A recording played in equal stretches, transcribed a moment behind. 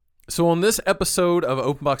So on this episode of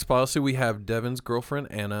Open Box Policy, we have Devin's girlfriend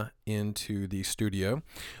Anna into the studio.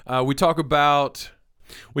 We talk about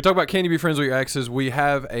can you be friends with your exes? We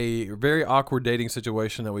have a very awkward dating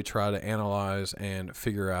situation that we try to analyze and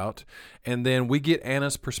figure out, and then we get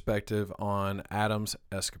Anna's perspective on Adam's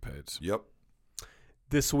escapades. Yep.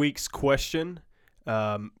 This week's question: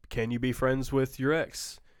 can you be friends with your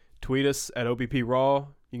ex? Tweet us at OBP Raw.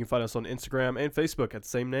 You can find us on Instagram and Facebook at the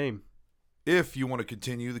same name. If you want to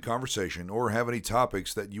continue the conversation or have any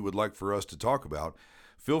topics that you would like for us to talk about,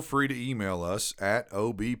 feel free to email us at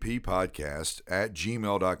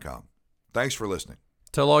obppodcast@gmail.com. Thanks for listening.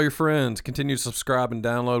 Tell all your friends. Continue to subscribe and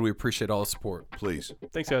download. We appreciate all the support. Please.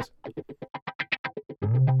 Thanks, guys.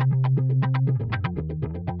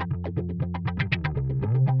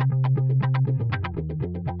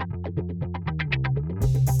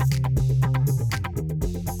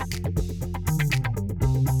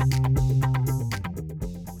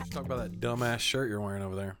 That dumbass shirt you're wearing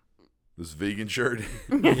over there. This vegan shirt.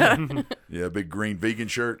 Yeah, big green vegan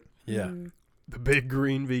shirt. Yeah. The big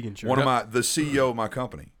green vegan shirt. The CEO of my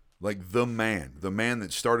company, like the man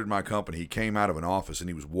that started my company, he came out of an office and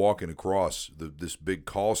he was walking across this big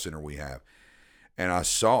call center we have. And I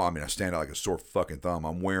stand out like a sore fucking thumb.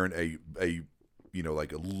 I'm wearing a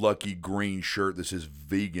like a lucky green shirt that says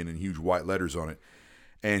vegan in huge white letters on it.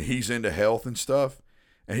 And he's into health and stuff.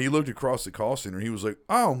 And he looked across the call center and he was like,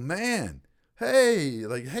 "Oh man, hey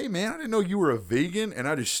man, I didn't know you were a vegan." And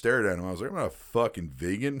I just stared at him. I was like, "I'm not a fucking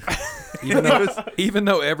vegan." Even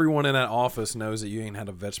though everyone in that office knows that you ain't had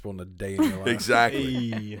a vegetable in a day in your life.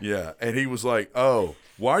 Exactly. Hey. Yeah. And he was like, "Oh,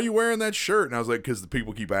 why are you wearing that shirt?" And I was like, "Because the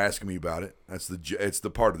people keep asking me about it. It's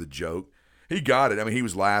the part of the joke." He got it. I mean, he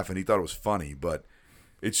was laughing. He thought it was funny, but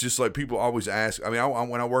it's just like people always ask. I mean,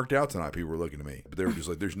 when I worked out tonight, people were looking at me, but they were just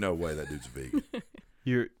like, "There's no way that dude's a vegan."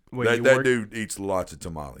 That dude eats lots of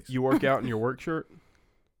tamales. You work out in your work shirt?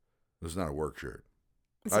 It's not a work shirt.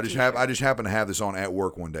 It's I just happened to have this on at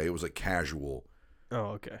work one day. It was like casual.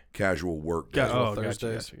 Oh, okay. Casual work day. Casual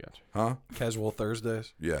Thursdays. Thursdays. Gotcha. Huh? Casual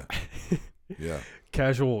Thursdays. Yeah. Yeah.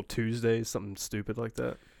 Casual Tuesdays, something stupid like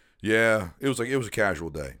that. Yeah. It was a casual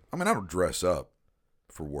day. I mean, I don't dress up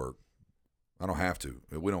for work. I don't have to.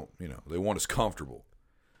 We don't, they want us comfortable.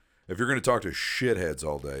 If you're going to talk to shitheads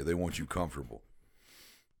all day, they want you comfortable.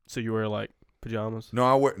 So you wear like pajamas? No,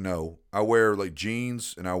 I wear like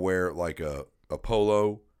jeans and I wear like a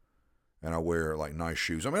polo and I wear like nice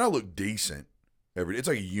shoes. I mean, I look decent every day. It's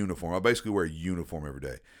like a uniform. I basically wear a uniform every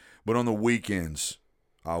day. But on the weekends,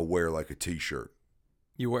 I'll wear like a t-shirt.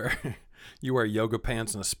 You wear yoga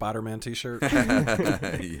pants and a Spider-Man t-shirt?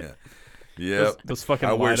 Yeah. Yeah. Those fucking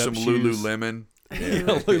I wear some shoes. Lululemon.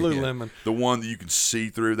 Yeah, Lululemon. The one that you can see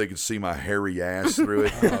through. They can see my hairy ass through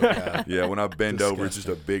it. Oh, God. Yeah, when I bend over, it's just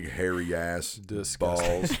a big hairy ass.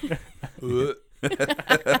 Balls.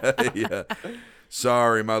 Yeah.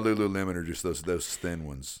 Sorry, my Lululemon are just those thin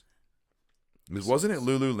ones. Wasn't it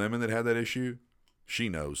Lululemon that had that issue? She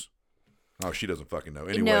knows. Oh, she doesn't fucking know.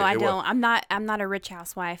 Anyway, no, I don't. I'm not a rich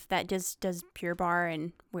housewife that just does Pure Bar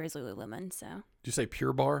and wears Lululemon. So Did you say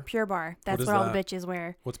Pure Bar? Pure Bar. That's is what all that? the bitches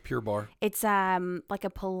wear. What's Pure Bar? It's like a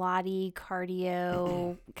Pilates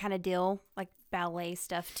cardio kind of deal, like ballet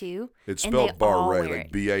stuff too. It's And they spelled all barre, wear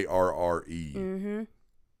like it. Barre. Mm-hmm.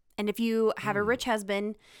 And if you have a rich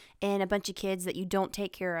husband and a bunch of kids that you don't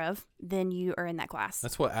take care of, then you are in that class.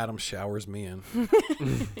 That's what Adam showers me in.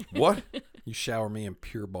 What? You shower me in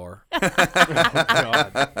Pure Bar. Oh,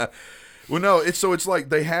 God. Well, no, it's like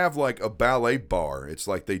they have like a ballet bar. It's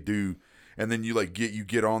like they do, and then you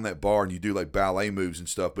get on that bar and you do like ballet moves and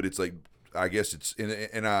stuff. But it's like, I guess it's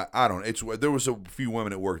and I don't. There was a few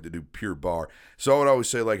women at work that do Pure Bar, so I would always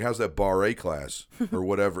say like, "How's that barre class or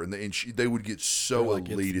whatever?" And they would get so They're like,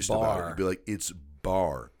 "It's elitist about it. bar." It'd be like, "It's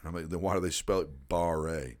bar." And I'm like, then why do they spell it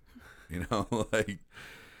barre? Like,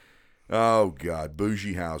 oh God,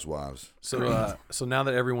 bougie housewives. So now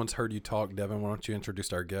that everyone's heard you talk, Devin, why don't you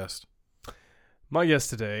introduce our guest? Our guest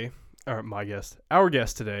today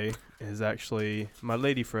is actually my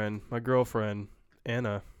lady friend, my girlfriend,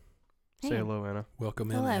 Anna. Say Hey. hello, Anna.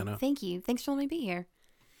 Welcome in, Hello. Anna. Thank you. Thanks for letting me be here.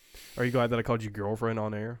 Are you glad that I called you girlfriend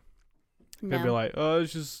on air? No. They'd be like, "Oh,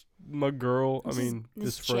 it's just my girl.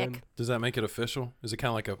 This friend." chick. Does that make it official? Is it kind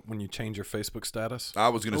of like when you change your Facebook status? I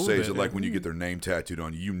was gonna A say, little is it bit, like yeah. when you get their name tattooed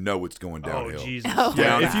on you? You know it's going downhill. Oh Jesus! Oh,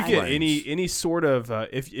 Yeah, my if you get God. any sort of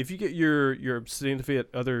if you get your significant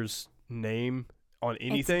other's name on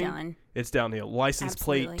anything, It's done. it's downhill. License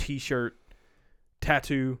Absolutely. plate, T-shirt,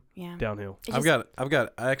 tattoo Yeah. downhill. It I just-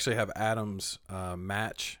 actually have Adam's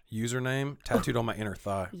match username tattooed on my inner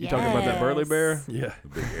thigh. You talking about that Burly Bear? Yeah. A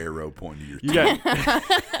big arrow pointing to your You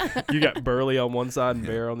got you got Burly on one side and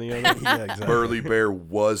Bear on the other. Yeah, exactly. Burly Bear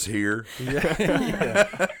was here. Yeah.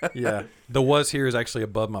 Yeah. Yeah. The was here is actually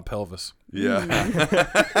above my pelvis. Yeah.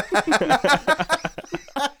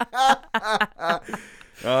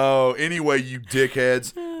 Oh, anyway, you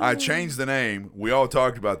dickheads. I changed the name. We all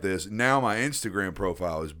talked about this. Now my Instagram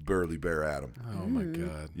profile is Burly Bear Adam. Oh my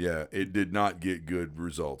god. Yeah, it did not get good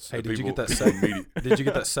results. Hey, The did you get that people second? immedi- Did you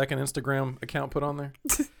get that second Instagram account put on there?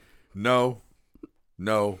 No.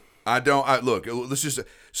 I don't. Look, let's just.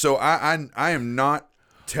 So I am not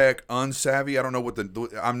tech unsavvy. I don't know what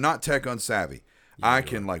I'm not tech unsavvy. I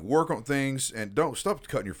can like work on things and don't stop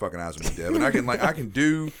cutting your fucking eyes on me, Devin. I can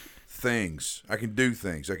do things. I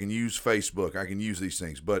can use Facebook. I can use these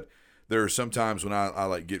things. But there are some times when I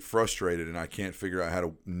like get frustrated and I can't figure out how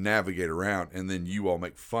to navigate around, and then you all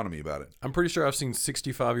make fun of me about it. I'm pretty sure I've seen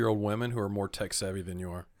 65-year-old women who are more tech savvy than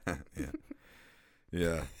you are.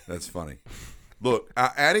 Yeah, that's funny. Look,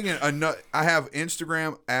 I have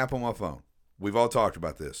Instagram app on my phone. We've all talked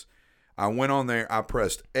about this. I went on there. I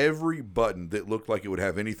pressed every button that looked like it would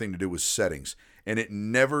have anything to do with settings, and it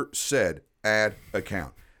never said add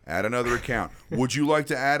account. Add another account. Would you like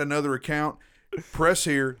to add another account? Press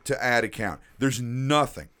here to add account. There's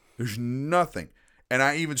nothing. And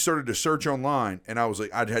I even started to search online, and I was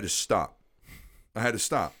like, I had to stop.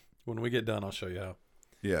 When we get done, I'll show you how.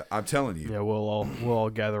 Yeah, I'm telling you. Yeah, we'll all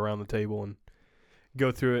gather around the table and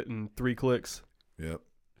go through it in 3 clicks. Yep.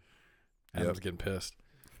 Adam's getting pissed.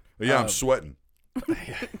 Yeah, I'm sweating.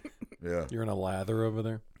 Yeah. You're in a lather over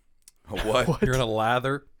there. What? You're in a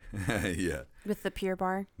lather. Yeah. With the Pure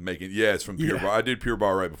Bar. It's from Pure Yeah. Bar. I did Pure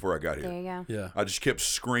Bar right before I got There here. you go. Yeah. I just kept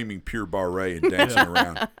screaming Pure Bar Ray and dancing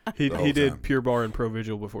around. He The whole did time. Pure Bar and Pro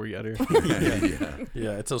Vigil before he got here. Yeah.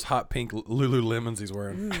 Yeah. It's those hot pink Lululemons he's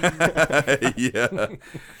wearing. Yeah.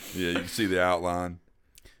 You can see the outline.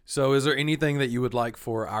 So, is there anything that you would like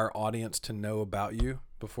for our audience to know about you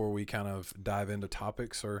before we kind of dive into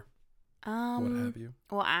topics or what have you?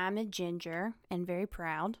 Well, I'm a ginger and very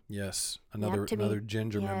proud. Yes, another to be-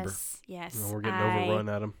 ginger member. Yes. Well, we're getting overrun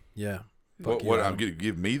at him. Yeah. What? Fuck you, I'm Adam. going to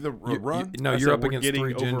give me the You- run? no, I you're said up we're against getting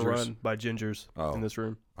 3 gingers. overrun by gingers Oh. in this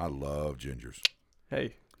room. I love gingers.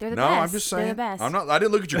 Hey, They're the No, best. I'm just saying. They're the best. I'm not. I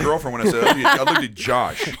didn't look at your girlfriend when I said. I looked at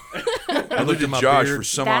Josh. I looked at at my Josh beard. for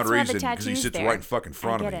some That's odd why the reason because he tattoo's sits there. right in fucking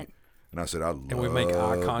front I of get me. it. And I said, I love And we make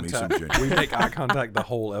eye me some contact. ginger. We make eye contact the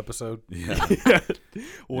whole episode. Yeah.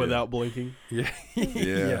 without blinking. Yeah.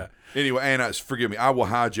 Yeah. Anyway, Anna, forgive me. I will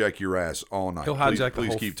hijack your ass all night. He'll Please- hijack please the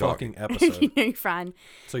whole keep fucking talking. episode. You're fine.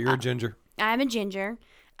 So you're a ginger. I'm a ginger.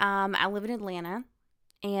 I live in Atlanta,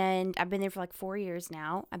 and I've been there for like 4 years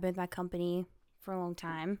now. I've been with my company for a long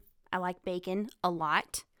time. I like bacon a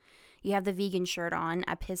lot. You have the vegan shirt on.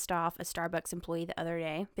 I pissed off a Starbucks employee the other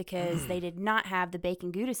day because they did not have the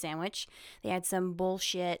bacon Gouda sandwich. They had some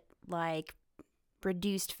bullshit like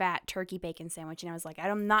reduced fat turkey bacon sandwich, and I was like,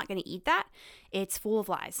 I'm not going to eat that. It's full of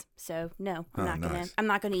lies. So no, Oh, I'm nice.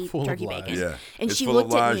 not going to eat Full of turkey lies. bacon. Yeah. And it's she full looked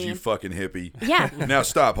of at lies, me. you fucking hippie. Yeah. Now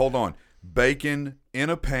stop. Hold on. Bacon in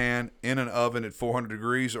a pan, in an oven at 400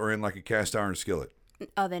 degrees, or in like a cast iron skillet?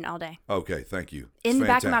 Oven all day. Okay, thank you. In It's the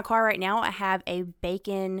back of my fantastic. car right now, I have a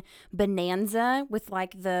bacon bonanza with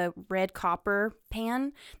like the red copper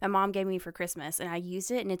pan my mom gave me for Christmas, and I used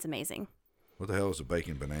it, and it's amazing. What the hell is a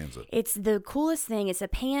bacon bonanza? It's the coolest thing. It's a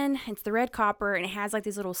pan, it's the red copper, and it has like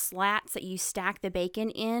these little slats that you stack the bacon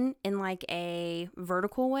in like a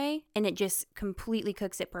vertical way, and it just completely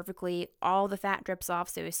cooks it perfectly. All the fat drips off,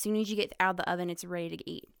 so as soon as you get out of the oven, it's ready to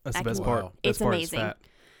eat. That's I the best can- part. Wow. Best It's part amazing. Is fat.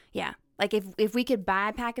 Yeah. Like if we could buy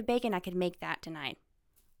a pack of bacon, I could make that tonight.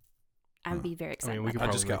 I would be very I excited. mean, we could I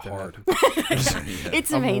probably just got make that hard. happen.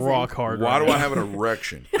 It's I'm amazing. rock hard. Why right do I now. have an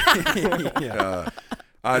erection? Yeah.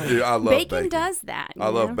 I do. I love bacon does that. I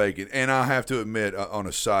you love know? bacon, and I have to admit, on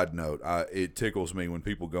a side note, it tickles me when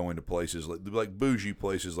people go into places like bougie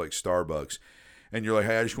places like Starbucks, and you're like,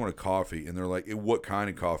 "Hey, I just want a coffee," and they're like, "What kind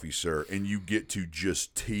of coffee, sir?" And you get to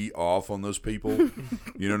just tee off on those people.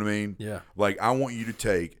 You know what I mean? Yeah. Like, I want you to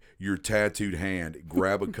take your tattooed hand,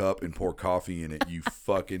 grab a cup, and pour coffee in it. You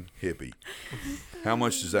fucking hippie. How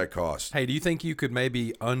much does that cost? Hey, do you think you could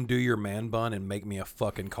maybe undo your man bun and make me a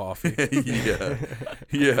fucking coffee?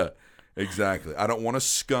 Yeah, exactly. I don't want a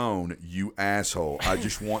scone, you asshole. I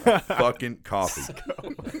just want a fucking coffee.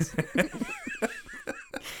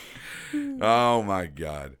 Oh my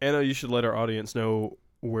God. Anna, you should let our audience know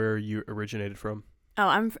where you originated from. Oh,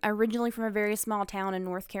 I'm originally from a very small town in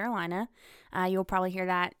North Carolina. You'll probably hear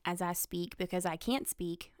that as I speak because I can't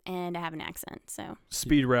speak and I have an accent. So,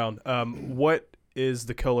 Speed round. What is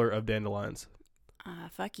the color of dandelions?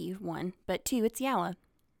 fuck you, 1. But 2, it's Yalla.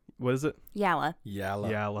 What is it? Yalla. Yalla.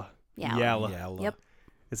 Yalla. Yalla. Yalla. Yalla. Yep.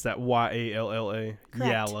 It's that Y-A-L-L-A.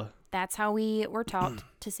 Correct. Yalla. That's how we were taught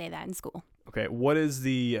to say that in school. Okay. What is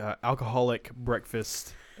the alcoholic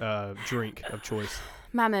breakfast drink of choice?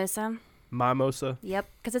 Mimosa. Mimosa. Yep,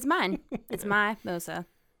 because it's mine. It's my mosa.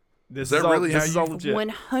 This Is that is all, really this how is you- all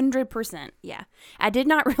legit. 100%. Yeah. I did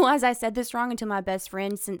not realize I said this wrong until my best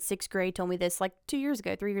friend since 6th grade told me this like 2 years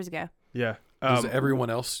ago, 3 years ago. Yeah. Does everyone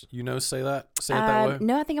else say that? Say it that way?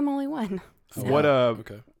 No, I think I'm only one. Oh, What wow. uh?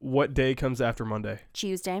 Okay. What day comes after Monday?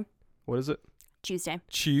 Tuesday. What is it? Tuesday.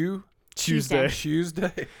 Tuesday.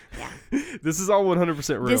 Tuesday. Yeah. This is all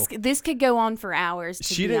 100% real. This could go on for hours, to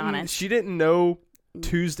she be didn't. honest. She didn't know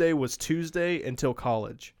Tuesday was Tuesday until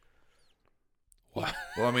college. Well,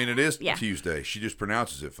 I mean, it is Yeah. Tuesday. She just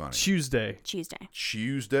pronounces it funny. Tuesday. Tuesday.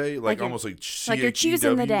 Tuesday, Like you're- almost like like you're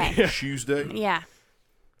choosing the day. CHEW? Tuesday. Yeah.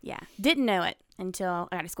 Yeah. Didn't know it until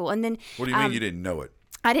I got to school. And then What do you mean you didn't know it?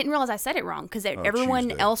 I didn't realize I said it wrong because everyone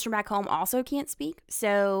Tuesday. else from back home also can't speak.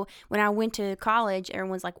 So when I went to college,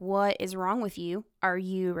 everyone's like, "What is wrong with you? Are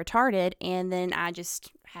you retarded?" And then I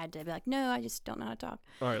just had to be like, "No, I just don't know how to talk."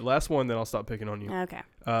 All right. Last one. Then I'll stop picking on you. Okay.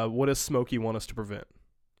 What does Smokey want us to prevent?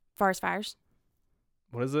 Forest fires.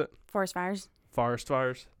 What is it? Forest fires. Forest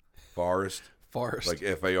fires. Forest, Forest. like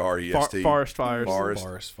F-A-R-E-S-T. Forest fires. Forest.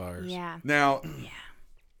 Forest fires. Yeah. Now, Yeah.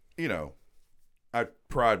 you know, I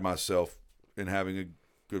pride myself in having a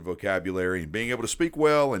good vocabulary and being able to speak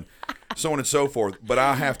well and so on and so forth. But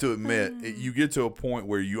I have to admit, you get to a point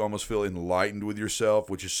where you almost feel enlightened with yourself,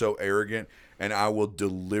 which is so arrogant. And I will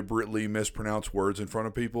deliberately mispronounce words in front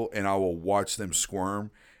of people, and I will watch them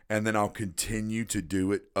squirm. And then I'll continue to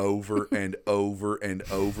do it over and over and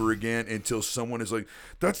over again until someone is like,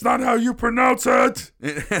 "That's not how you pronounce it."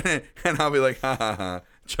 And I'll be like, "Ha ha ha,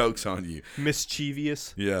 joke's on you."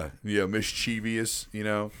 Mischievous. Yeah, mischievous, you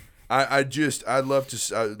know. I'd love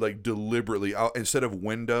to, like, deliberately, instead of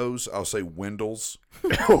windows, I'll say windles. You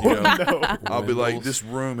know? I'll be like, Windles. "This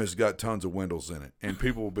room has got tons of windows in it." And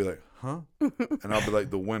people will be like, "Huh?" And I'll be like,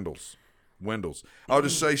 "The windows. I'll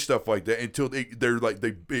just say stuff like that until they're like,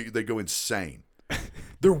 they go insane.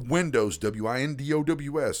 They're windows,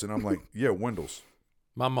 W-I-N-D-O-W-S. And I'm like, "Yeah, windows."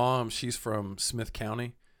 My mom, she's from Smith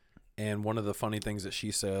County, and one of the funny things that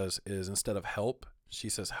she says is instead of help, she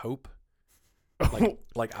says hope.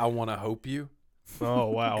 Like I want to hope you. Oh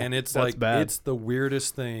wow. And it's That's like bad. it's the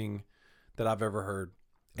weirdest thing that I've ever heard.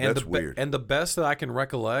 And That's weird. And the best that I can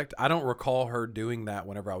recollect, I don't recall her doing that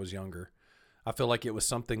whenever I was younger. I feel like it was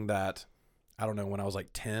something that, I don't know, when I was like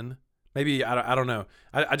 10. Maybe, I don't know.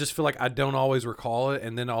 I just feel like I don't always recall it.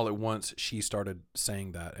 And then all at once she started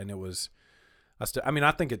saying that. And it was, I mean,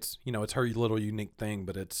 I think it's, it's her little unique thing,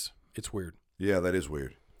 but it's weird. Yeah, that is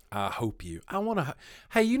weird. I hope you. I want to.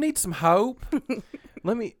 Hey, you need some hope.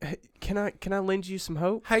 Can I lend you some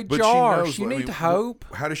hope? Hey, But Josh, she you knows, need hope.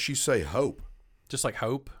 How does she say hope? Just like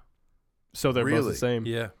hope. So they're both Really? the same.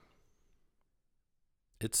 Yeah.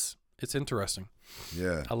 It's interesting.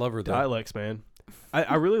 Yeah. I love her though. Dialects, man.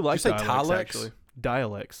 I really like say dialects, Tilex? actually.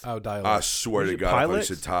 Dialects. Oh, dialect. Ah, I swear to Was it God, I thought Pylex?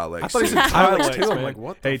 he said Tilex. I thought he said Tilex, Tilex too. I'm man. like,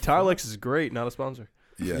 what? The Hey, fuck? Tilex is great. Not a sponsor.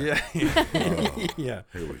 Yeah. Yeah. Oh. Yeah.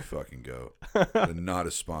 Here we fucking go. The not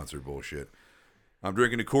a sponsor bullshit. I'm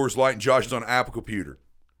drinking the Coors Light, and Josh is on Apple Computer.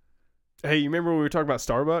 Hey, you remember when we were talking about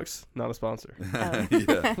Starbucks? Not a sponsor.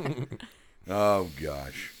 Yeah. Oh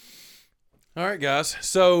gosh. All right, guys.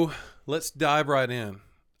 So let's dive right in.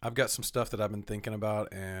 I've got some stuff that I've been thinking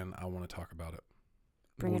about, and I want to talk about it.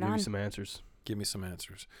 Bring We'll it give on. you some answers. Give me some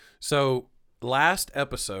answers. So last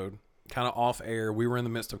episode, kind of off air, we were in the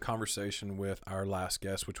midst of conversation with our last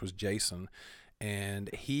guest, which was Jason. And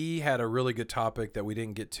he had a really good topic that we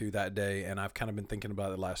didn't get to that day. And I've kind of been thinking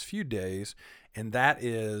about it the last few days. And that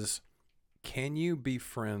is, can you be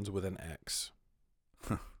friends with an ex?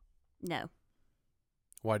 No.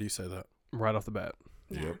 Why do you say that? Right off the bat.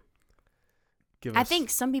 Yeah. Yep. Give I us- think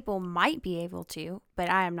some people might be able to, but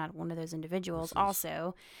I am not one of those individuals. This is-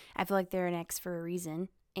 Also, I feel like they're an ex for a reason.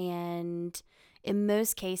 And in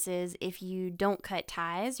most cases, if you don't cut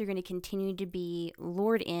ties, you're going to continue to be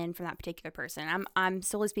lured in from that particular person. I'm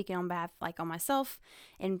solely speaking on behalf, like on myself,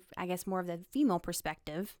 and I guess more of the female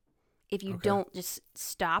perspective. If you Okay. don't just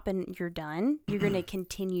stop and you're done, you're going to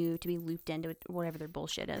continue to be looped into whatever their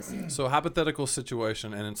bullshit is. So hypothetical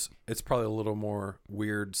situation, and it's probably a little more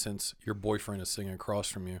weird since your boyfriend is sitting across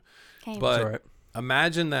from you. Okay. But That's all right.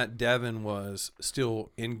 imagine that Devin was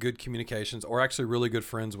still in good communications or actually really good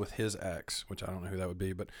friends with his ex, which I don't know who that would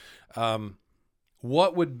be, but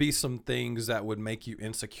what would be some things that would make you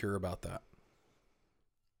insecure about that?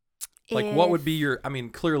 Like, what would be your, I mean,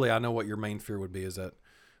 clearly I know what your main fear would be is that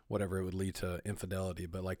whatever it would lead to infidelity,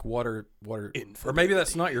 but like what are, or maybe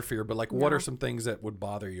that's not your fear, but like what are some things that would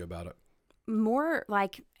bother you about it? More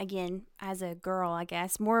like, again, as a girl, I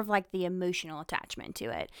guess, more of like the emotional attachment to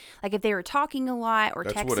it. Like if they were talking a lot or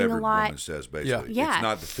That's texting what every a lot. woman says, basically. Yeah. It's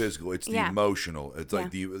not the physical, it's the emotional. It's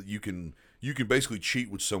like you can basically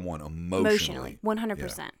cheat with someone emotionally.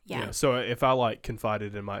 100%. Yeah. So if I like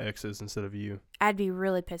confided in my exes instead of you, I'd be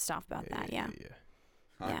really pissed off about that. Yeah.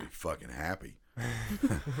 I'd be fucking happy.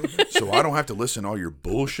 So I don't have to listen to all your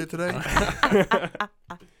bullshit today.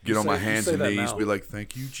 Get on my hands and knees, be like,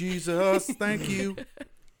 "Thank you, Jesus, thank you."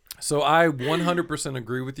 So I 100%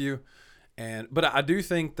 agree with you, but I do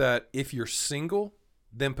think that if you're single,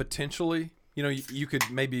 then potentially, you know, you could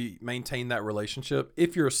maybe maintain that relationship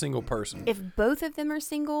if you're a single person. If both of them are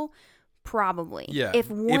single, probably. Yeah. If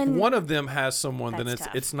one of them has someone, then That's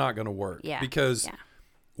tough. it's not going to work. Yeah. Because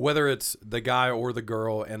whether it's the guy or the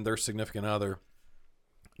girl and their significant other,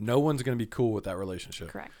 no one's going to be cool with that relationship.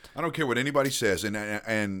 Correct. I don't care what anybody says,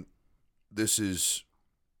 and this is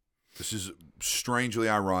strangely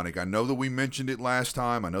ironic. I know that we mentioned it last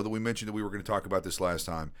time. I know that we mentioned that we were going to talk about this last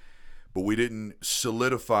time, but we didn't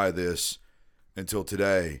solidify this until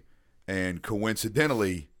today. And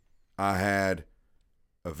coincidentally, I had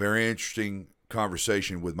a very interesting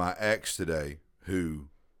conversation with my ex today, who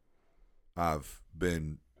I've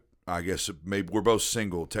been, I guess maybe we're both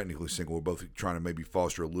single, technically single. We're both trying to maybe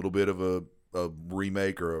foster a little bit of a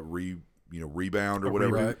remake or a rebound or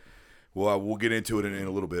whatever. Right. Well, we'll get into it in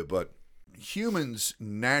a little bit, but humans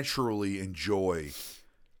naturally enjoy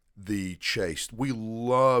the chase. We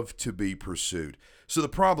love to be pursued. So the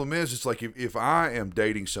problem is, it's like if I am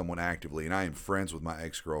dating someone actively and I am friends with my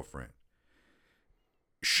ex-girlfriend,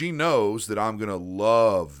 she knows that I'm going to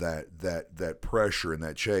love that pressure and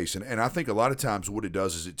that chase. And I think a lot of times what it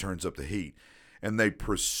does is it turns up the heat, and they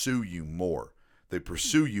pursue you more. They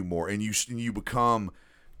pursue you more, and you become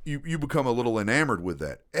a little enamored with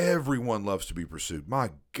that. Everyone loves to be pursued.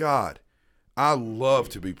 My God, I love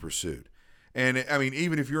to be pursued. And I mean,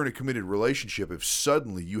 even if you're in a committed relationship, if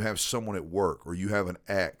suddenly you have someone at work or you have an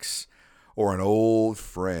ex or an old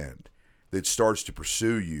friend that starts to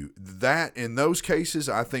pursue you, that in those cases,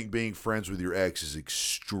 I think being friends with your ex is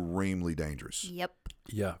extremely dangerous. Yep.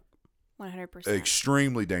 Yeah. 100%.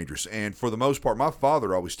 Extremely dangerous. And for the most part, my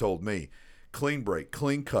father always told me, clean break,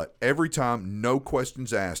 clean cut, every time, no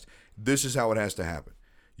questions asked. This is how it has to happen.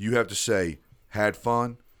 You have to say, had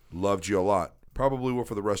fun, loved you a lot, probably will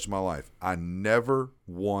for the rest of my life. I never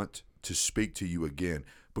want to speak to you again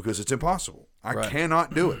because it's impossible. I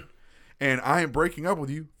cannot do it. And I am breaking up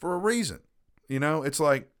with you for a reason. You know, it's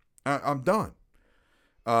like, I'm done.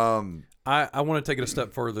 I want to take it a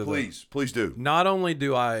step further. Please do. Not only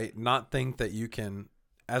do I not think that you can,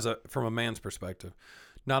 from a man's perspective,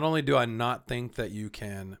 not only do I not think that you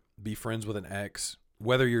can be friends with an ex,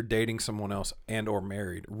 whether you're dating someone else and or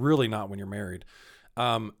married, really not when you're married.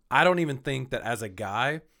 I don't even think that as a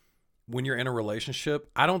guy, when you're in a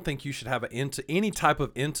relationship, I don't think you should have any type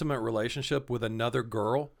of intimate relationship with another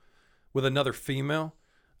girl, with another female,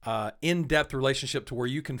 in-depth relationship to where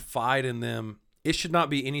you confide in them. It should not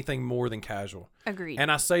be anything more than casual. Agreed.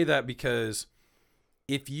 And I say that because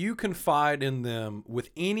if you confide in them with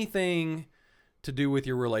anything to do with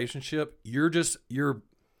your relationship, you're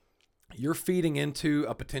feeding into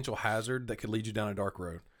a potential hazard that could lead you down a dark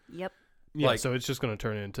road. Yep. Yeah, so it's just going to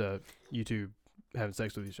turn into you two having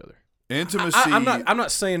sex with each other. Intimacy. I'm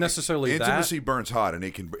not saying necessarily intimacy burns hot, and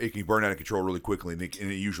it can burn out of control really quickly, and it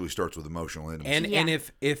usually starts with emotional intimacy. And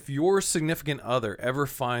if your significant other ever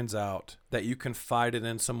finds out that you confided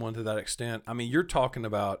in someone to that extent, I mean, you're talking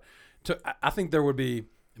about. I think there would be,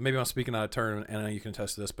 maybe I'm speaking out of turn, and I know you can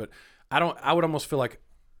attest to this, but I would almost feel like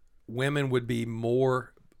women would be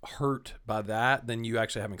more hurt by that than you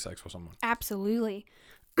actually having sex with someone. Absolutely.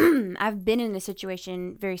 I've been in a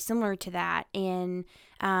situation very similar to that, and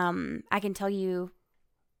I can tell you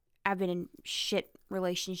I've been in shit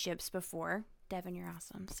relationships before. Devin, you're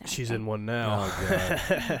awesome. So She's in one now. Oh, God.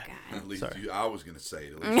 Oh, God. At least Sorry. I was going to say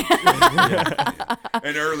it. At least yeah.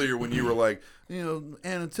 And earlier when you were like,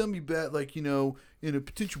 Anna, tell me about, like, in a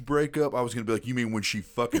potential breakup, I was going to be like, you mean when she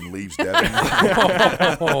fucking leaves Devin?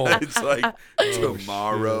 It's like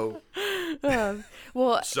tomorrow.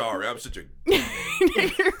 Well, Sorry, I'm such a.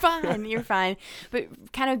 you're fine. You're fine.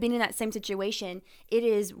 But kind of being in that same situation, it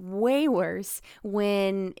is way worse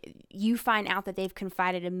when you find out that they've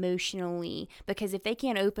confided emotionally. Because if they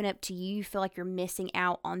can't open up to you, you feel like you're missing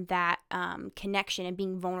out on that connection and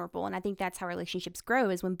being vulnerable. And I think that's how relationships grow,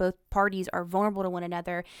 is when both parties are vulnerable to one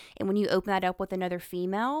another. And when you open that up with another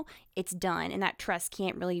female, it's done. And that trust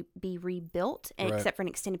can't really be rebuilt except for an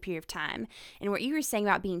extended period of time. And what you were saying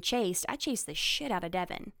about being chased, I chased the shit out of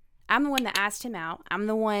Devin. I'm the one that asked him out. I'm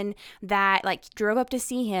the one that drove up to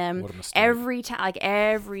see him every time.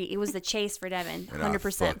 It was the chase for Devin,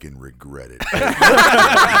 100%. I fucking regret it.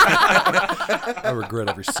 I regret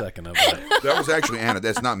every second of it. That was actually Anna.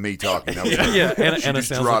 That's not me talking. That was her. Yeah, Anna She just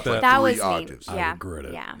sounds dropped like like that. That 3 was me. octaves. I Yeah. regret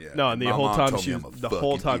it. Yeah. Yeah. No, and the My whole mom time told she me was I'm a the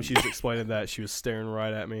whole fucking time she was idiot. explaining that, she was staring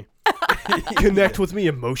right at me. Connect with me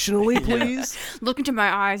emotionally, please. Look into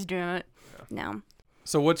my eyes, damn it. No.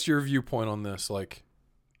 So what's your viewpoint on this? Like,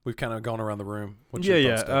 we've kind of gone around the room. What's Yeah,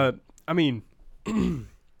 your thoughts, Devin? I mean,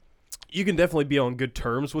 you can definitely be on good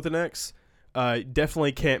terms with an ex.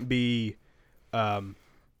 Definitely can't be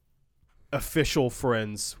official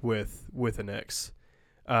friends with an ex.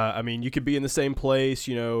 I mean, you could be in the same place.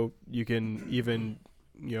 You can even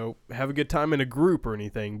have a good time in a group or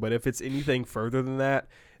anything. But if it's anything further than that,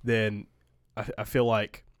 then I feel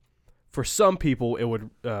like for some people it would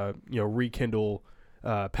rekindle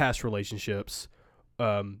past relationships.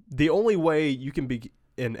 The only way you can be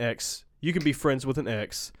friends with an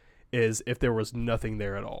ex is if there was nothing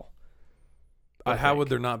there at all. But how would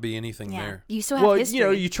there not be anything Yeah. there? You still have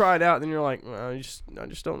history. You try it out and then you're like, I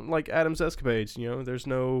just don't like Adam's escapades. There's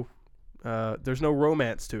no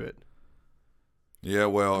romance to it. Yeah,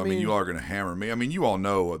 well, I mean, mean- you are going to hammer me. I mean, you all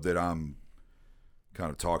know that I'm kind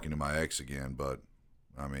of talking to my ex again, but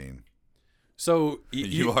I mean, So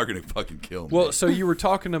you are going to fucking kill me. Well, so you were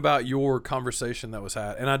talking about your conversation that was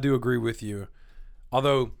had, and I do agree with you.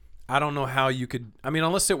 Although I don't know how you could. I mean,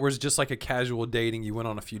 unless it was just like a casual dating, you went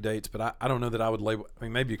on a few dates. But I don't know that I would label. I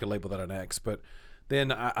mean, maybe you could label that an ex, but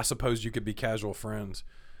then I suppose you could be casual friends.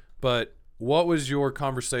 But what was your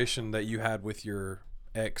conversation that you had with your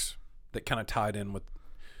ex that kind of tied in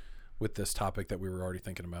with this topic that we were already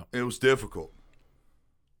thinking about? It was difficult.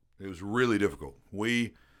 It was really difficult.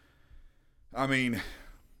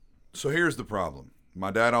 So here's the problem.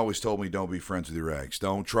 My dad always told me, don't be friends with your ex.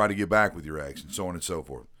 Don't try to get back with your ex, and so on and so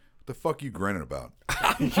forth. What the fuck are you grinning about?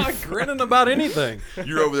 I'm not grinning about anything.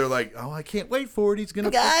 You're over there like, oh, I can't wait for it. He's going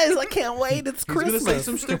to... Guys, I can't wait. It's He's going to say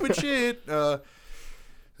some stupid shit.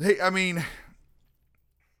 Hey, I mean,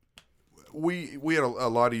 we had a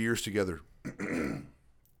lot of years together.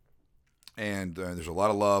 And there's a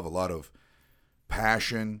lot of love, a lot of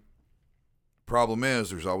passion. Problem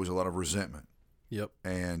is, there's always a lot of resentment. Yep.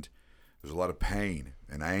 And there's a lot of pain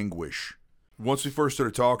and anguish. Once we first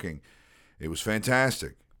started talking, it was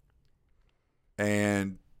fantastic.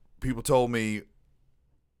 And people told me,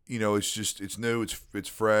 it's new, it's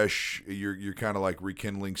fresh. You're kind of like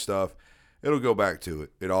rekindling stuff. It'll go back to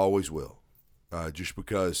it. It always will. Just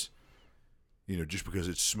because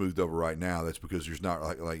it's smoothed over right now, that's because there's not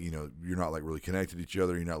you're not like really connected to each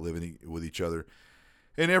other. You're not living with each other.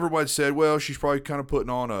 And everybody said, well, she's probably kind of putting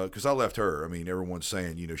on because I left her. I mean, everyone's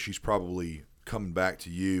saying, she's probably coming back to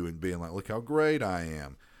you and being like, look how great I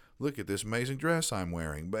am. Look at this amazing dress I'm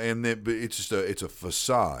wearing. But it's just it's a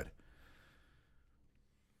facade.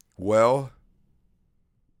 Well,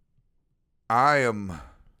 I'm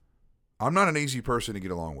not an easy person to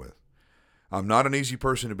get along with. I'm not an easy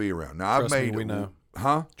person to be around. Now, Trust me, we know.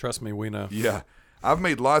 Huh? Trust me, we know. Yeah. I've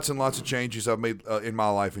made lots and lots of changes I've made in my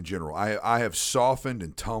life in general. I have softened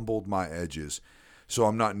and tumbled my edges, so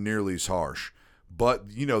I'm not nearly as harsh. But,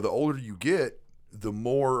 the older you get, the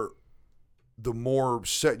more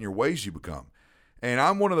set in your ways you become. And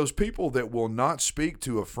I'm one of those people that will not speak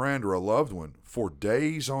to a friend or a loved one for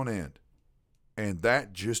days on end. And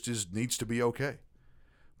that just needs to be okay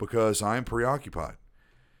because I'm preoccupied.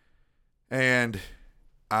 And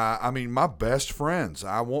my best friends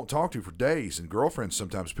I won't talk to for days, and girlfriends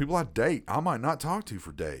sometimes, people I date, I might not talk to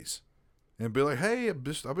for days, and be like, hey, I've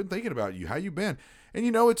been thinking about you. How you been? And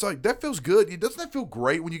it's like, that feels good. Doesn't that feel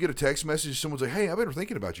great when you get a text message, someone's like, hey, I've been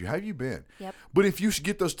thinking about you. How have you been? Yep. But if you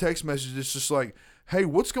get those text messages, it's just like, hey,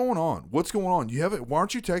 what's going on? What's going on? Why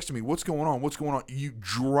aren't you texting me? What's going on? What's going on? It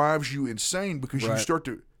drives you insane because you start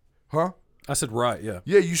to, huh? I said right, yeah.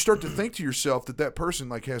 Yeah, you start to think to yourself that person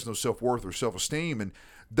like has no self-worth or self-esteem, and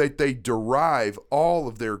that they derive all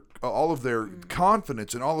of their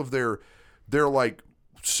confidence and all of their like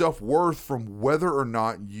self-worth from whether or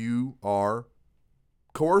not you are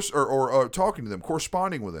talking to them,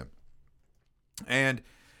 corresponding with them. And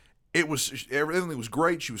everything was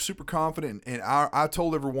great. She was super confident, and I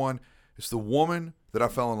told everyone, it's the woman that I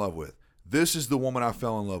fell in love with. This is the woman I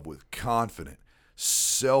fell in love with. Confident,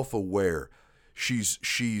 self-aware.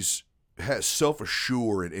 She's has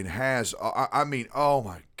self-assured and has. I mean, oh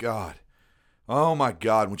my God.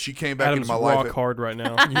 When she came back Adam's into my life, rock hard right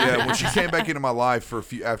now. yeah, when she came back into my life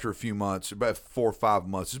after a few months, about 4 or 5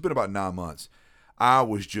 months, it's been about 9 months. I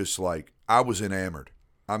was just like, I was enamored.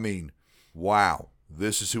 I mean, wow,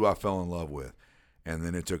 this is who I fell in love with, and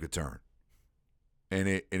then it took a turn, and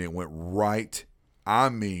it went right. I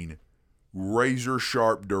mean, razor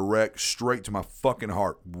sharp, direct, straight to my fucking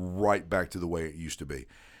heart, right back to the way it used to be,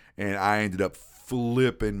 and I ended up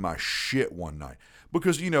flipping my shit one night.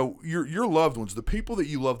 Because, your loved ones, the people that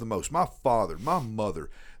you love the most, my father, my mother,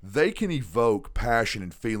 they can evoke passion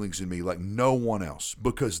and feelings in me like no one else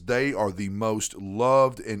because they are the most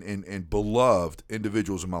loved and beloved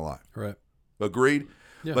individuals in my life. Right. Agreed?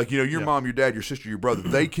 Yeah. Like, your mom, your dad, your sister, your brother,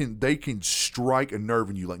 they can strike a nerve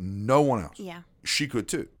in you like no one else. Yeah. She could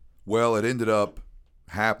too. Well, it ended up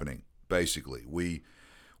happening, basically. We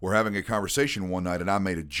were having a conversation one night and I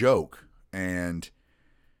made a joke and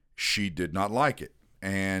she did not like it.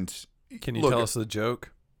 And Can you tell us the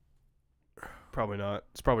joke? Probably not.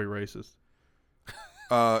 It's probably racist.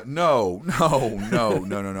 No.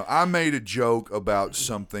 I made a joke about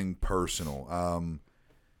something personal.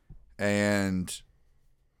 And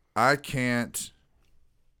I can't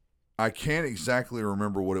exactly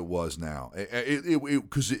remember what it was now.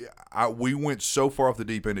 Because we went so far off the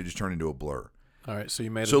deep end, it just turned into a blur. All right, so you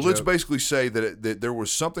made a So joke. let's basically say that there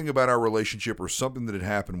was something about our relationship or something that had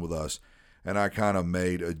happened with us, and I kind of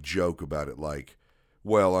made a joke about it, like,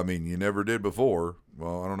 well, I mean, you never did before.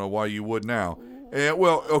 Well, I don't know why you would now. And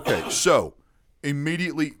well, okay, so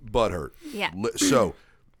immediately butthurt. Yeah. So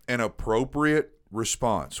an appropriate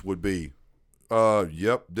response would be,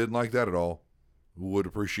 yep, didn't like that at all. Would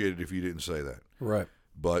appreciate it if you didn't say that. Right.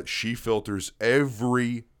 But she filters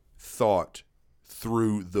every thought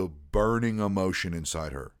through the burning emotion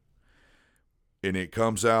inside her. And it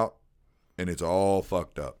comes out, and it's all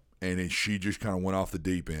fucked up. And she just kind of went off the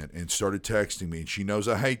deep end and started texting me. And she knows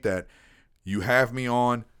I hate that. You have me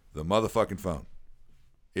on the motherfucking phone.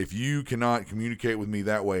 If you cannot communicate with me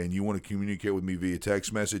that way and you want to communicate with me via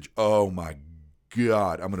text message, oh my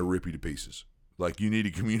God, I'm going to rip you to pieces. Like, you need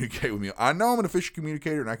to communicate with me. I know I'm an official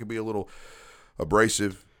communicator and I can be a little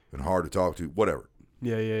abrasive and hard to talk to, whatever.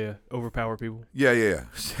 Yeah. Overpower people. Yeah.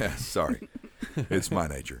 Sorry. It's my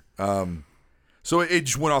nature. So it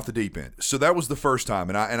just went off the deep end. So that was the first time,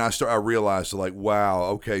 and I realized, like, wow,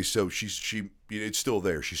 okay, so she it's still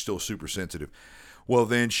there. She's still super sensitive. Well,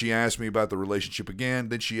 then she asked me about the relationship again.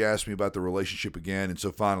 Then she asked me about the relationship again, and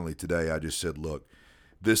so finally today I just said, look,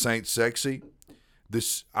 this ain't sexy.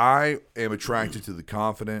 I am attracted to the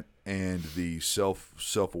confident and the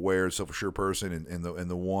self-aware, self-assured person, and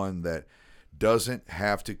the one that doesn't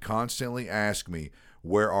have to constantly ask me,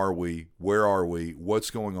 where are we? What's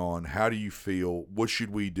going on? How do you feel? What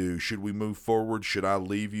should we do? Should we move forward? Should I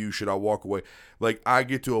leave you? Should I walk away? Like, I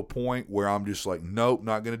get to a point where I'm just like, nope,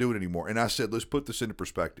 not going to do it anymore. And I said, let's put this into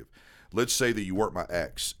perspective. Let's say that you weren't my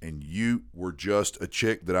ex and you were just a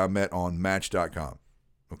chick that I met on Match.com,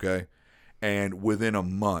 okay? And within a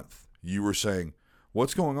month, you were saying,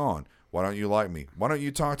 what's going on? Why don't you like me? Why don't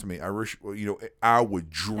you talk to me? I wish, I would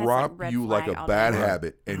drop red you like flag a all bad day.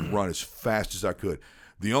 habit and run as fast as I could.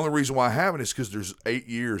 The only reason why I haven't is because there's 8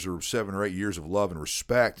 years or 7 or 8 years of love and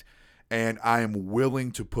respect, and I am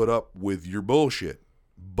willing to put up with your bullshit.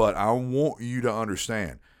 But I want you to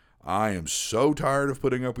understand, I am so tired of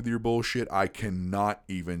putting up with your bullshit, I cannot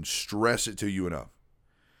even stress it to you enough.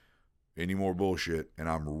 Any more bullshit, and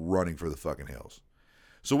I'm running for the fucking hills.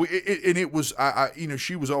 So it was,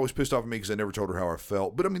 she was always pissed off at me because I never told her how I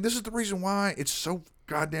felt. But I mean, this is the reason why it's so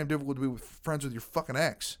goddamn difficult to be friends with your fucking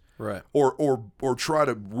ex. Right. Or try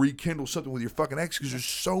to rekindle something with your fucking ex because there's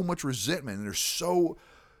so much resentment and there's so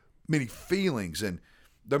many feelings. And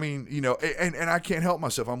I mean, and I can't help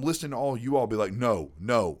myself. I'm listening to all you all be like, no.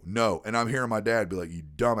 And I'm hearing my dad be like, you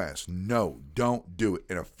dumbass, no, don't do it.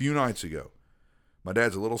 And a few nights ago, my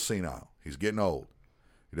dad's a little senile. He's getting old.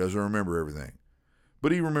 He doesn't remember everything.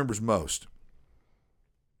 But he remembers most.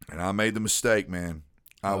 And I made the mistake, man.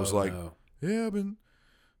 I was like, yeah, I've been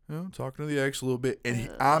talking to the ex a little bit. And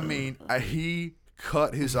he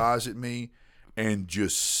cut his eyes at me and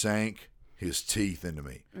just sank his teeth into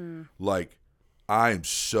me. Like, I am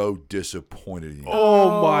so disappointed in you.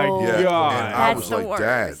 Oh my Yeah, God. and I That's was the like,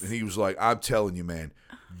 Dad. worst. And he was like, I'm telling you, man,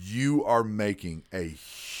 you are making a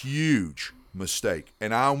huge mistake.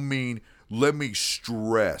 And I mean, let me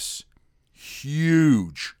stress,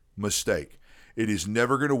 huge mistake. It is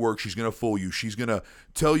never going to work. She's going to fool you. She's going to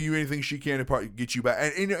tell you anything she can to probably get you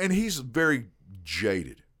back. And he's very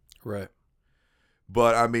jaded. Right.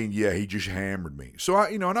 But I mean, yeah, he just hammered me. So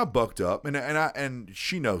and I bucked up, and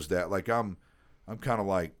she knows that. Like I'm kind of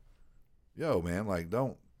like, yo, man, like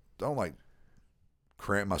don't like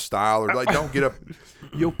cramp my style, or like don't get up.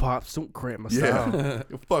 Yo, pops, don't cramp my style. Yeah,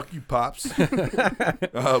 fuck you, pops.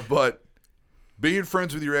 But being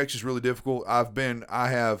friends with your ex is really difficult. I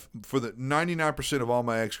have for the 99% of all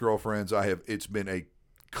my ex-girlfriends, it's been a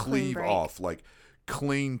cleave break. off, like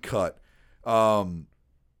clean cut.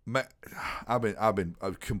 I've been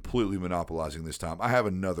completely monopolizing this time. I have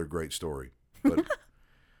another great story, but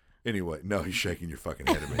anyway, no, he's shaking your fucking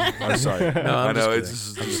head at me. I'm sorry. No, I I'm know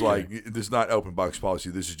just this is like this is not open box policy.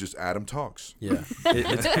 This is just Adam talks. Yeah.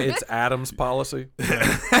 It's Adam's policy.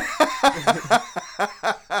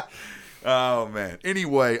 Oh man.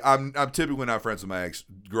 Anyway, I'm typically not friends with my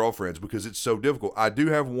ex-girlfriends because it's so difficult. I do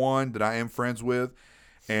have one that I am friends with,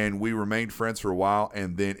 and we remained friends for a while,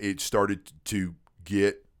 and then it started to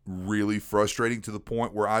get really frustrating to the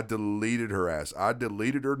point where I deleted her ass. I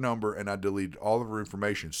deleted her number and I deleted all of her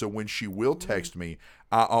information. So when she will text me,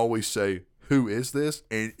 I always say, "Who is this?"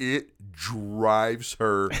 And it drives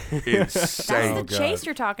her insane. That's the chase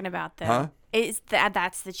you're talking about, though. Huh?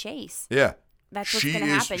 That's the chase. Yeah. That's what's going to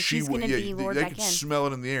happen. She's going to be lured they back can in. smell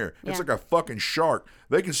it in the air. It's Yeah. like a fucking shark.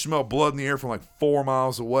 They can smell blood in the air from like 4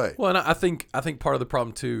 miles away. Well, and I think part of the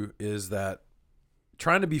problem too is that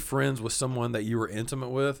trying to be friends with someone that you were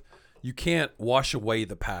intimate with, you can't wash away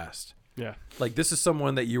the past. Yeah. Like this is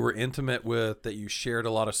someone that you were intimate with, that you shared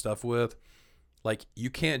a lot of stuff with. Like you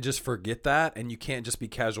can't just forget that, and you can't just be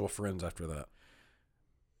casual friends after that.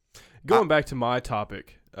 Going back to my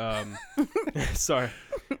topic. Sorry.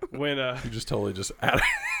 When You just totally just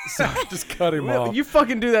just cut him well, off. you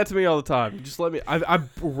fucking do that to me all the time. Just let me. I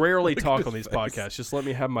rarely talk on these podcasts. Just let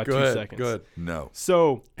me have my 2 seconds. Good. No.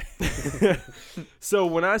 So, so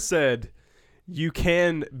when I said you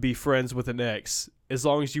can be friends with an ex as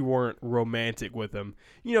long as you weren't romantic with them,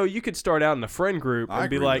 you could start out in a friend group I and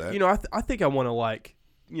be agree like, with that. I think I want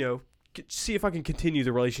to see if I can continue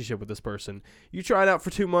the relationship with this person. You try it out for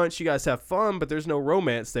 2 months, you guys have fun, but there's no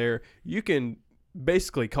romance there. You can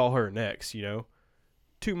basically call her an ex, 2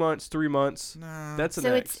 months, 3 months. Nah. That's an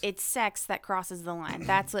So ex. it's sex that crosses the line.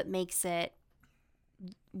 That's what makes it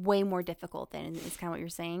way more difficult than it's kind of what you're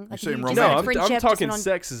saying. Like You're if saying you just no, had a I'm friendship, just talking went on-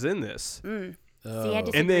 sex is in this. See, I Oh.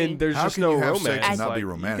 disagree. And then there's How just can no you have romance. sex and not be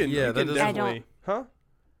Like, romantic? You Yeah, can that doesn't- definitely, huh?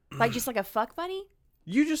 like just like a fuck buddy.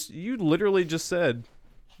 You literally just said,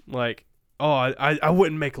 like, oh, I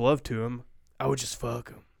wouldn't make love to him. I would just fuck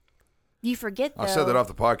him. You forget though. I said that off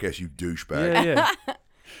the podcast, you douchebag. Yeah.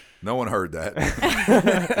 No one heard that.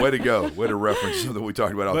 Way to go. Way to reference something we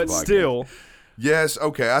talked about off But the podcast. still, Yes,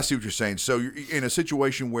 okay, I see what you're saying. So you're in a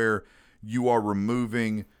situation where you are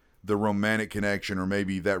removing the romantic connection or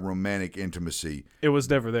maybe that romantic intimacy it was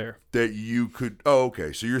never there. that you could. Oh,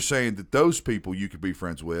 okay. So you're saying that those people you could be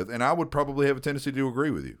friends with, and I would probably have a tendency to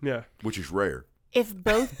agree with you, Yeah. which is rare. If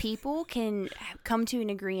both people can come to an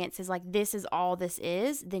agreement, is like this is all this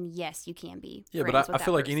is, then yes, you can be. Yeah, friends but with I that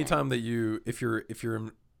feel like person. anytime that if you're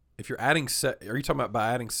adding sex, are you talking about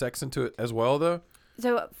by adding sex into it as well though?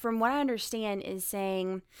 So from what I understand is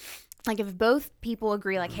saying, like if both people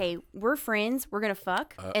agree, like, hey, we're friends, we're gonna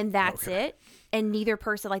fuck, and that's it, and neither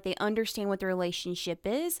person like they understand what the relationship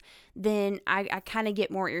is, then I kind of get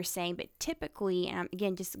more what you're saying. But typically, and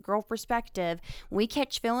again, just girl perspective, when we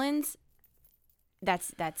catch feelings,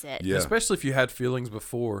 that's it. Yeah. Especially if you had feelings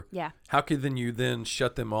before. Yeah. How could you then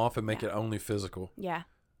shut them off and make it only physical? Yeah.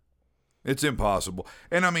 It's impossible.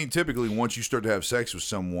 And I mean, typically, once you start to have sex with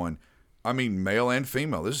someone, I mean, male and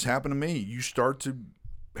female, this has happened to me. You start to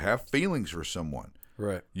have feelings for someone.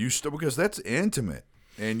 Right. Because that's intimate,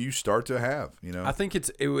 and you start to have, I think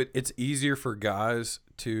it's easier for guys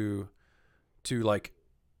to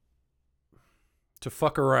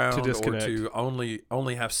fuck around or disconnect. to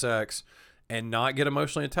only have sex and not get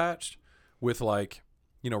emotionally attached with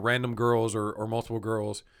random girls or multiple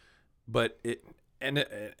girls, but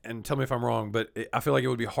and tell me if I'm wrong, but I feel like it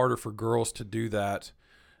would be harder for girls to do that,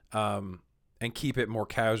 and keep it more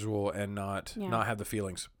casual and not have the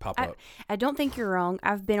feelings pop up. I don't think you're wrong.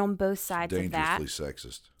 I've been on both sides of that. dangerously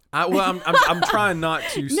sexist. I'm trying not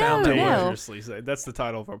to sound that No. way. Dangerously sexist. That's the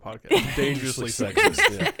title of our podcast. Dangerously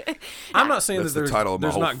sexist. Yeah. I'm not saying That's that the title of my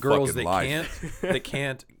there's whole not girls fucking that life.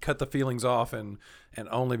 can't cut the feelings off and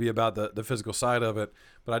only be about the physical side of it.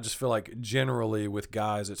 But I just feel like generally with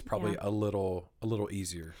guys, it's probably a little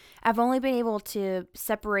easier. I've only been able to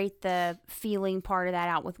separate the feeling part of that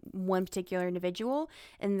out with one particular individual,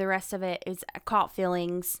 and the rest of it is I caught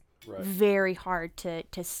feelings Right. very hard to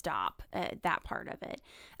stop that part of it.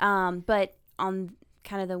 But on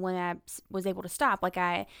kind of the one I was able to stop, like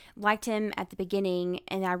I liked him at the beginning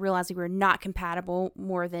and I realized we were not compatible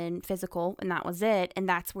more than physical, and that was it. And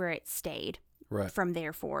that's where it stayed Right. from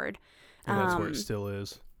there forward. And that's where it still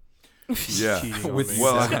is. Yeah. Cheating on With me.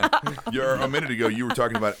 Well, a minute ago you were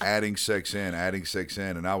talking about adding sex in,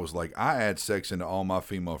 and I was like, I add sex into all my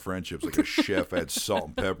female friendships like a chef adds salt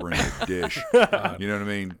and pepper in a dish. You know what I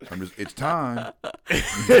mean? It's time.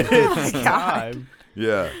 It's time.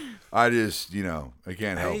 Yeah. I just, I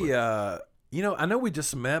can't help Hey, it. I know we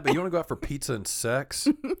just met, but you want to go out for pizza and sex?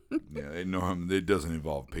 Yeah, it doesn't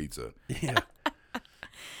involve pizza. Yeah.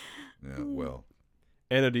 Yeah, well.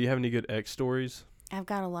 Anna, do you have any good ex stories? I've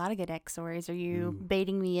got a lot of good ex stories. Are you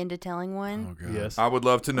baiting me into telling one? Oh, God. Yes. I would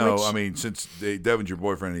love to know. Which- I mean, since Devin's your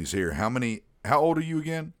boyfriend and he's here, how old are you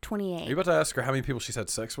again? 28. Are you about to ask her how many people she's had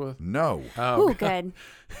sex with? No. Oh, Ooh, good.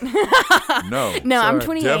 No. No, I'm Sorry.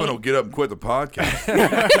 28. Devin will get up and quit the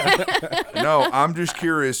podcast. No, I'm just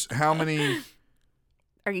curious how many.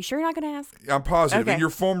 Are you sure you're not going to ask? I'm positive in Okay. your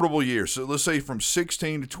formidable years. So let's say from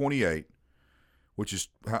 16 to 28, which is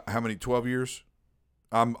how many? 12 years.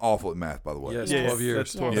 I'm awful at math, by the way. Yes, Yeah, 12 years.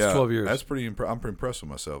 that's 12. That's 12 years. That's pretty. I'm pretty impressed with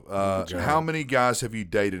myself. God. How many guys have you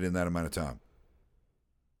dated in that amount of time?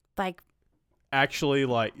 Like, Actually,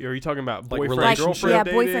 like, are you talking about Like boyfriend, relationship? girlfriend? yeah,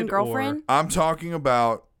 dated, boyfriend, or- girlfriend. I'm talking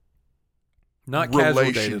about. Not casual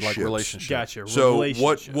dated, like relationships. relationship. Gotcha. So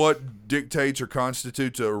relationship. what dictates or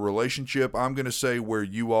constitutes a relationship? I'm going to say where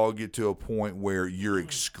you all get to a point where you're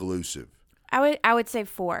exclusive. I would say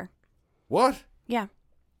 4. What? Yeah.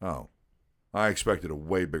 Oh, I expected a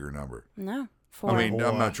way bigger number. No. 4. I mean,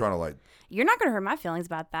 I'm Boy. not trying to like. You're not going to hurt my feelings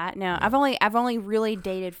about that. No. I've only really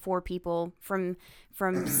dated 4 people from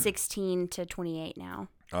 16 to 28 now.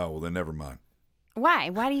 Oh well, then never mind. Why?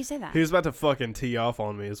 Why do you say that? He was about to fucking tee off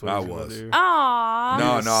on me. Is what I he was. was. Gonna do. Aww.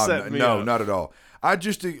 No, just no, set me no, up. not at all. I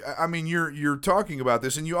mean, you're talking about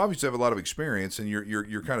this, and you obviously have a lot of experience, and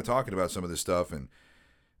you're kind of talking about some of this stuff, and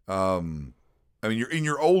I mean,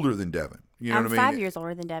 you're older than Devin. You know I'm what I mean? 5 years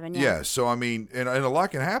older than Devin. Yeah. Yeah. So I mean, and a lot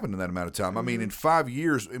can happen in that amount of time. I mean, in 5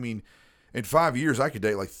 years, in 5 years, I could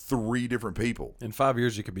date like 3 different people. In 5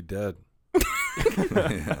 years, you could be dead.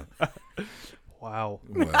 Yeah. Wow.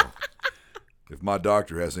 Well, if my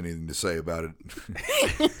doctor has anything to say about it,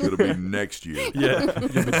 it'll be next year. Yeah.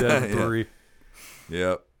 You'll be dead in Yeah. 3.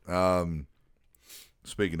 Yep.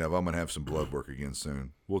 Speaking of, I'm gonna have some blood work again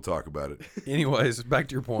soon. We'll talk about it. Anyways, back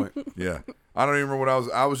to your point. Yeah. I don't even remember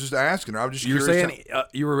what I was just asking her. I was just You were curious. saying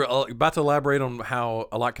you were about to elaborate on how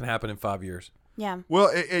a lot can happen in 5 years. Yeah. Well,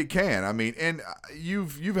 it can. I mean, and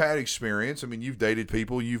you've had experience. I mean, you've dated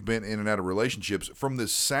people. You've been in and out of relationships. From the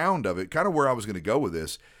sound of it, kind of where I was going to go with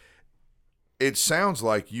this, it sounds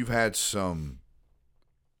like you've had some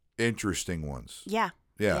interesting ones. Yeah.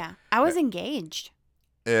 Yeah. Yeah. I was engaged.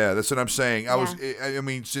 Yeah, that's what I'm saying. I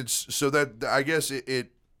mean, I guess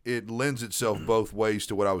it lends itself both ways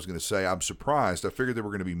to what I was going to say. I'm surprised. I figured there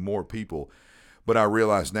were going to be more people, but I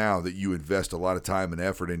realize now that you invest a lot of time and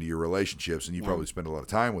effort into your relationships, and you probably spend a lot of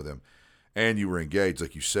time with them, and you were engaged,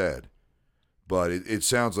 like you said. But it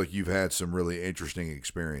sounds like you've had some really interesting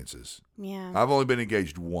experiences. Yeah. I've only been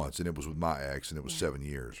engaged once, and it was with my ex, and it was 7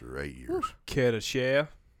 years or 8 years. Care to share?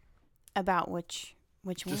 About which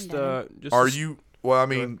one? Just Devin? just Are you? Well, I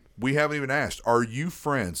mean, we haven't even asked. Are you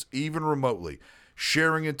friends, even remotely,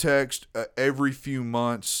 sharing a text every few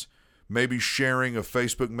months, maybe sharing a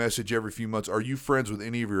Facebook message every few months? Are you friends with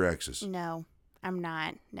any of your exes? No, I'm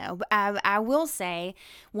not. No, but I will say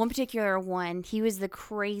one particular one. He was the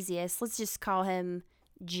craziest. Let's just call him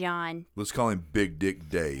John. Let's call him Big Dick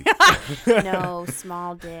Dave. No,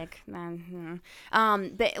 small dick.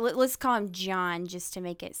 But let's call him John just to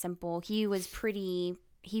make it simple. He was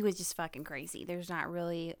just fucking crazy. There's not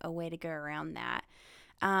really a way to go around that.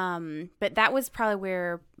 But that was probably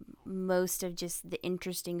where most of just the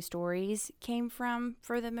interesting stories came from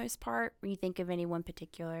for the most part. When you think of any one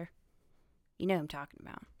particular, you know who I'm talking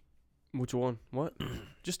about. Which one? What?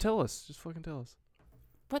 Just tell us. Just fucking tell us.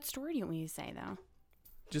 What story do you want me to say though?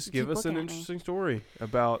 Just You give keep us an looking at me. interesting story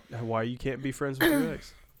about why you can't be friends with your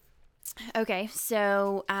ex. Okay,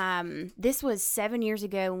 so this was 7 years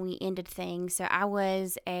ago when we ended things. So I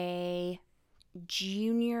was a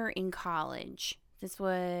junior in college. This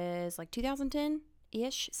was like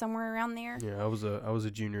 2010-ish, somewhere around there. Yeah, I was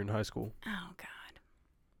a junior in high school. Oh, God.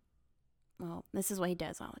 Well, this is what he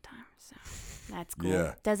does all the time, so that's cool.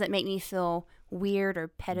 Yeah. Doesn't make me feel weird or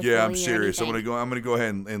pedophile. Yeah, I'm serious. I'm gonna go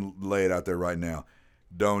ahead and lay it out there right now.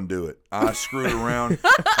 Don't do it. I screwed around.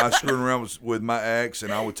 I screwed around with my ex,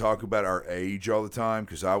 and I would talk about our age all the time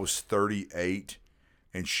because I was 38,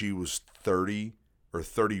 and she was 30 or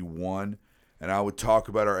 31, and I would talk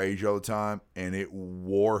about our age all the time, and it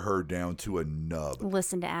wore her down to a nub.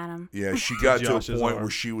 Listen to Adam. Yeah, she got to a Josh's point arm.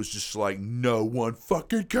 where she was just like, no one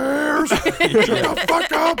fucking cares. Shut the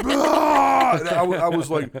fuck up. Blah. And I was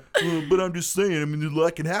like, but I'm just saying, I mean, a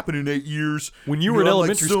lot can happen in 8 years. When you were in I'm, like,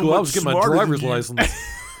 elementary so school, I much was getting my smarter than driver's you. license.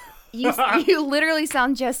 You literally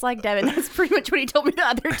sound just like Devin. That's pretty much what he told me the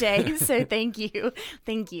other day. So thank you.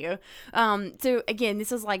 So again, this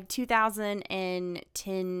was like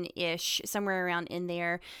 2010-ish, somewhere around in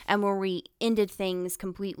there, and where we ended things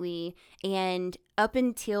completely. And up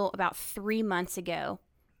until about 3 months ago,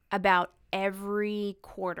 about every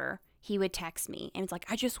quarter, he would text me and it's like,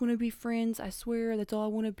 I just want to be friends. I swear, that's all I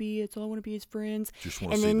want to be. That's all I want to be is friends. Just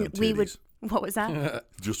want to And see then them we would. titties. What was that?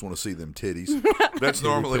 Just want to see them titties. That's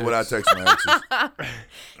normally what I text my exes. Guys,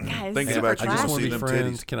 Thinking super about you, I just want want to see to be them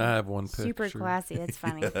friends. titties. Can I have one picture? super classy. That's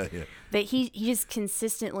funny. Yeah. But he just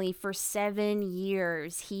consistently for 7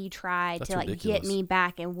 years he tried That's to like ridiculous. get me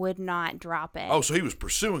back and would not drop it. Oh, so he was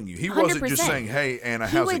pursuing you. He wasn't just 100%. saying, hey, Anna,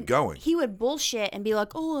 He how's would, it going? He would bullshit and be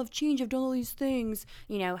like, "Oh, I've changed. I've done all these things."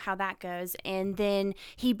 You know how that goes. And then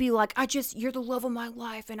he'd be like, you're the love of my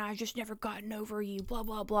life, and I've just never gotten over you." Blah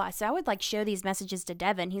blah blah. So I would like show these messages to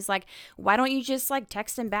Devin. He's like, "Why don't you just like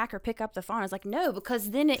text him back or pick up the phone?" I was like, "No,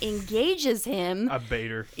 because then it engages him." I bait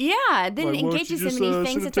her. Yeah, then Like, it why don't engages you him just, and he send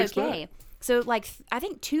thinks a it's text okay. So, like, I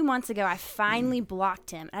think 2 months ago, I finally blocked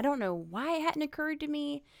him. I don't know why it hadn't occurred to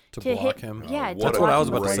me To to block him. him? Yeah, Oh, to what That's a what block I was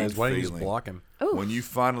him about to say. great Is why don't you just feeling. block him? Ooh. When you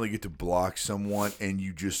finally get to block someone and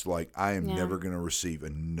you just like, I am Yeah. never going to receive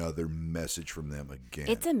another message from them again.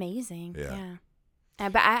 It's amazing. Yeah. Yeah.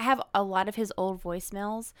 But I have a lot of his old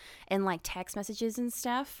voicemails and like text messages and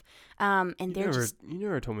stuff. And they're just You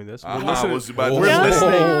never told me this. I was about to We're We're say-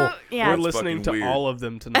 listening. yeah. We're That's listening to fucking weird. all of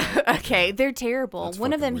them tonight. Okay, they're terrible. That's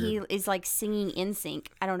One of them, fucking he weird. is like singing NSYNC.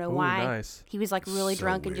 I don't know Ooh, why. nice. He was like really So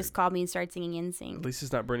drunk and weird. just called me and started singing At NSYNC. least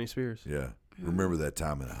it's not Britney Spears. Yeah. Mm. Remember that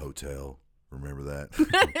time in a hotel? Remember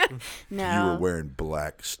that? No. You were wearing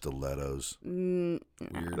black stilettos. Weird.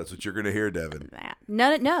 That's what you're going to hear, Devin.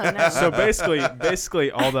 No. So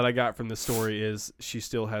basically, all that I got from the story is she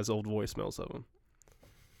still has old voicemails of him.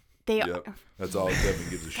 They Yep. That's all Devin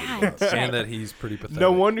gives a shit God. about. And that he's pretty pathetic.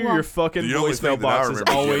 No wonder Well- your fucking The only voicemail thing that I box is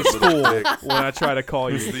remember always is Little full Dick. when I try to call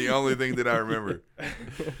It's you. the only thing that I remember.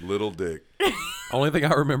 Little Dick. Only thing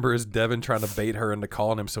I remember is Devin trying to bait her into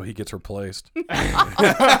calling him so he gets replaced.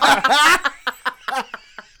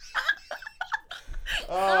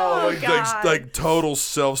 Oh, like total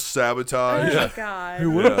self-sabotage. Oh God. Hey,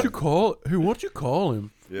 why don't you call? Hey, why don't you call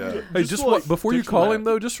him? Yeah. Hey, Just just like, before you ditch call that. him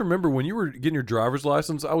though, just remember when you were getting your driver's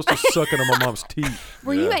license, I was just sucking on my mom's teeth.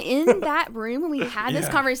 Were you in that room when we had this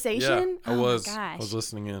Yeah. conversation? Yeah, I Oh was. My I gosh. was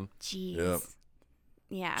listening in. Jeez. Yep.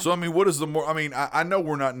 Yeah. So, I mean, what is the more... I mean, I know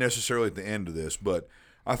we're not necessarily at the end of this, but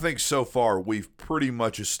I think so far we've pretty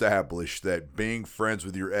much established that being friends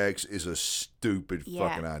with your ex is a stupid Yeah.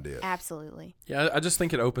 fucking idea. Absolutely. Yeah, I just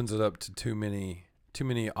think it opens it up to too many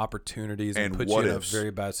opportunities and And puts you what in a ifs.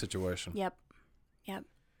 very bad situation. Yep.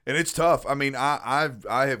 And it's tough. I mean, I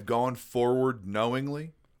have gone forward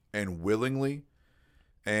knowingly and willingly,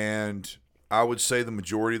 and I would say the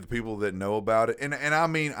majority of the people that know about it, and I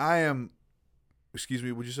mean, I am. Excuse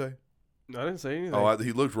me, what'd you say? I didn't say anything. Oh,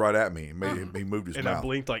 he looked right at me. He moved his and I mouth.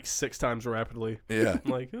 blinked like 6 times rapidly. Yeah,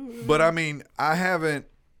 I'm like, but I mean, I haven't.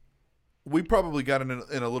 We probably got in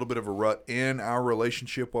a little bit of a rut in our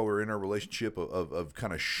relationship while we were in our relationship of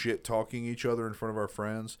kind of shit talking each other in front of our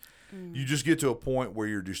friends. You just get to a point where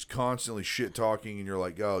you're just constantly shit talking and you're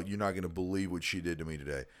like, oh, you're not going to believe what she did to me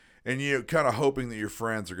today. And you're kind of hoping that your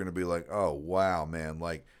friends are going to be like, oh, wow, man.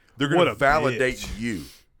 Like, they're going What to a validate bitch. you.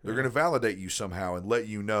 They're going to validate you somehow and let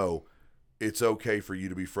you know it's okay for you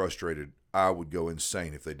to be frustrated. I would go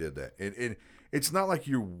insane if they did that. And it's not like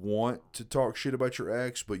you want to talk shit about your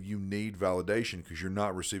ex, but you need validation because you're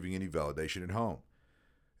not receiving any validation at home.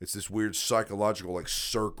 It's this weird psychological like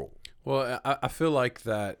circle. Well, I feel like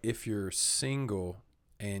that if you're single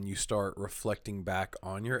and you start reflecting back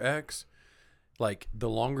on your ex, like the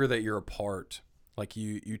longer that you're apart, like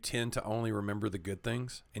you tend to only remember the good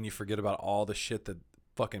things and you forget about all the shit that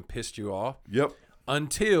fucking pissed you off Yep.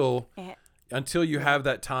 until Eh, you have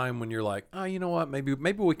that time when you're like, oh, you know what? Maybe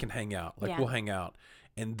we can hang out. Like Yeah. we'll hang out.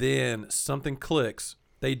 And then something clicks.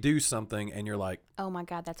 They do something and you're like, Oh my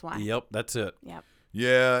God, that's why. yep, that's it. Yep.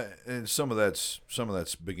 Yeah, and some of that's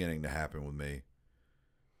beginning to happen with me.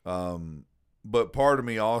 But part of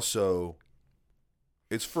me also,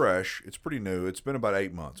 it's fresh. It's pretty new. It's been about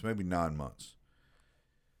 8 months, maybe 9 months.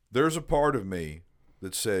 There's a part of me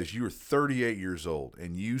that says you are 38 years old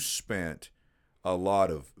and you spent a lot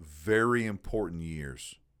of very important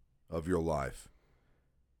years of your life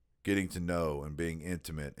getting to know and being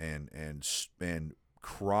intimate and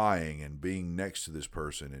crying and being next to this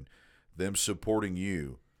person and them supporting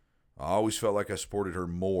you. I always felt like I supported her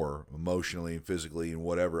more emotionally and physically and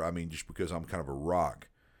whatever. I mean, just because I'm kind of a rock.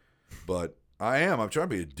 But I'm trying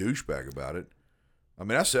to be a douchebag about it. I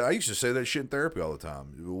mean, I used to say that shit in therapy all the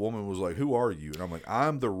time. The woman was like, "Who are you?" And I'm like,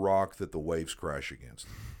 "I'm the rock that the waves crash against."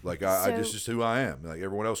 Like, I just who I am. Like,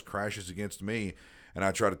 everyone else crashes against me, and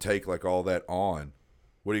I try to take, like, all that on.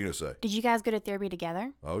 What are you going to say? Did you guys go to therapy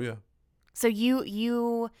together? Oh, yeah. So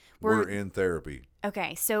you were We're in therapy.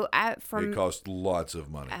 okay. So It costs lots of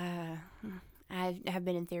money. I have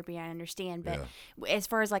been in therapy. I understand, but as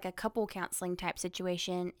far as like a couple counseling type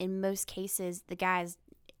situation, in most cases, the guys,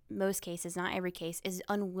 most cases, not every case, is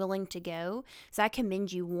unwilling to go. So I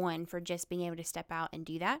commend you, one, for just being able to step out and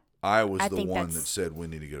do that. I was the think one that's that said we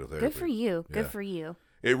need to go to therapy. Good for you. Yeah. Good for you.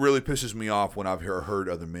 It really pisses me off when I've heard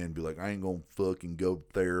other men be like, "I ain't gonna fucking go to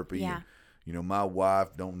therapy." Yeah. And, you know, my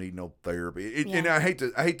wife don't need no therapy. Yeah. And I hate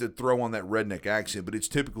to throw on that redneck accent, but it's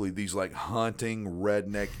typically these like hunting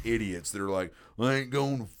redneck idiots that are like, "I ain't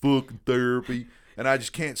going to fucking therapy," and I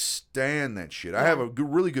just can't stand that shit. I have a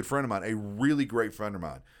really good friend of mine, a really great friend of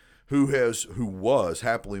mine, who was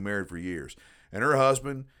happily married for years, and her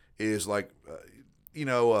husband is like,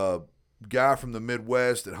 a guy from the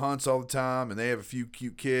Midwest that hunts all the time, and they have a few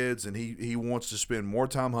cute kids, and he wants to spend more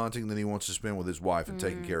time hunting than he wants to spend with his wife and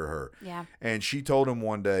taking care of her. Yeah. And she told him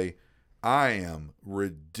one day, "I am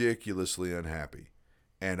ridiculously unhappy,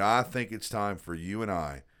 and I think it's time for you and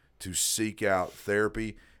I to seek out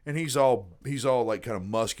therapy." And he's all like kind of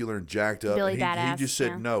muscular and jacked up. Really and he badass, just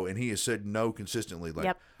said yeah. no, and he has said no consistently. Like,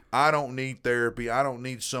 Yep. I don't need therapy. I don't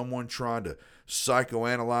need someone trying to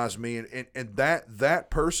psychoanalyze me. And that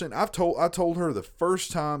person, I told her the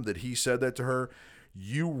first time that he said that to her,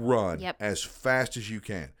 "You run as fast as you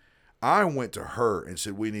can." I went to her and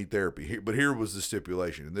said, "We need therapy." But here was the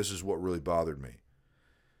stipulation, and this is what really bothered me.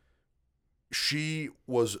 She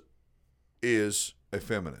is a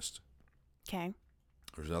feminist. Okay.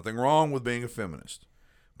 There's nothing wrong with being a feminist.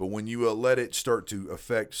 But when you let it start to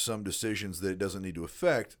affect some decisions that it doesn't need to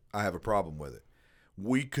affect, I have a problem with it.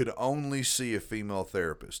 We could only see a female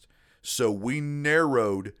therapist. So we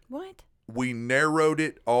narrowed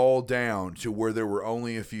it all down to where there were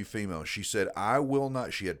only a few females. She said,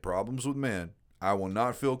 she had problems with men. "I will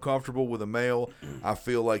not feel comfortable with a male. I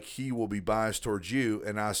feel like he will be biased towards you."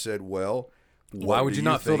 And I said, "Well, why would you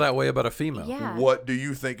not feel that way about a female?" Yeah. What do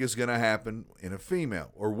you think is going to happen in a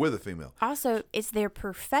female or with a female? Also, it's their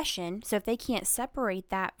profession, so if they can't separate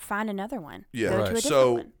that, find another one. Yeah, Go right. to a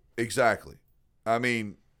different one. Exactly. I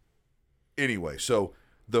mean, anyway, so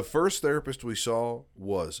the first therapist we saw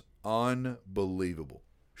was unbelievable.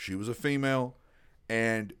 She was a female,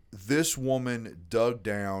 and this woman dug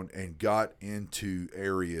down and got into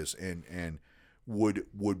areas and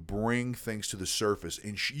would bring things to the surface,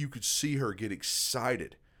 and you could see her get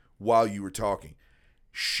excited while you were talking.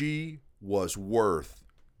 She was worth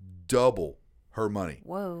double her money.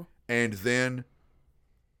 Whoa. And then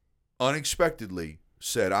unexpectedly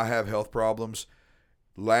said, "I have health problems.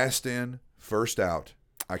 Last in, first out.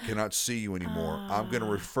 I cannot see you anymore. I'm going to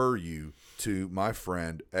refer you to my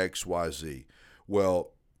friend XYZ."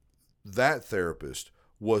 Well, that therapist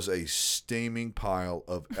was a steaming pile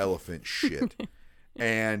of elephant shit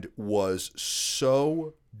and was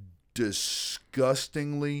so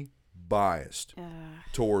disgustingly biased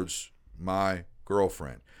towards my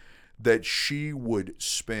girlfriend that she would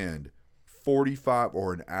spend 45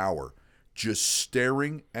 or an hour just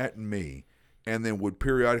staring at me, and then would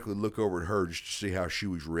periodically look over at her just to see how she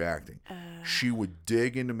was reacting. She would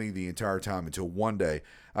dig into me the entire time until one day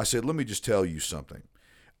I said, "Let me just tell you something.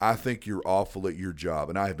 I think you're awful at your job,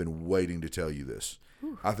 and I have been waiting to tell you this.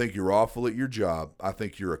 I think you're awful at your job. I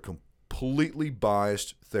think you're a completely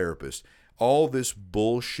biased therapist. All this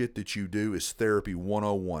bullshit that you do is therapy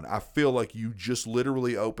 101. I feel like you just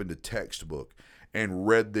literally opened a textbook and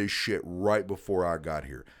read this shit right before I got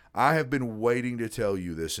here. I have been waiting to tell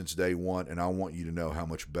you this since day one, and I want you to know how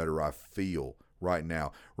much better I feel right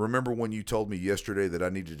now. Remember when you told me yesterday that I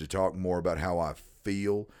needed to talk more about how I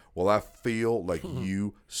feel? Well, I feel like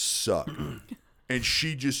you suck." And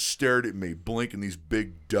she just stared at me, blinking these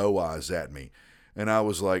big doe eyes at me. And I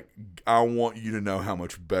was like, "I want you to know how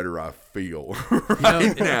much better I feel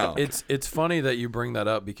right now." It's funny that you bring that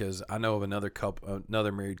up, because I know of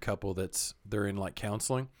another married couple they're in like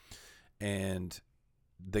counseling, and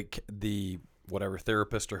the whatever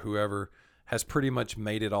therapist or whoever has pretty much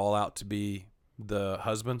made it all out to be the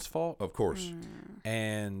husband's fault. Of course.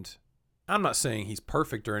 And I'm not saying he's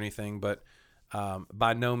perfect or anything, but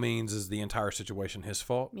by no means is the entire situation his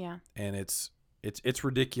fault. Yeah. And it's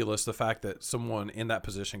ridiculous the fact that someone in that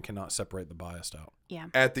position cannot separate the bias out. Yeah.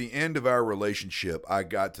 At the end of our relationship, I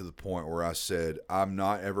got to the point where I said, I'm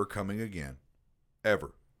not ever coming again.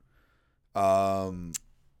 Ever.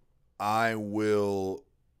 I will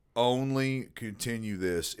only continue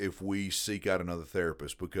this if we seek out another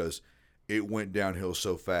therapist, because it went downhill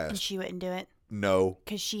so And fast. she wouldn't do it No,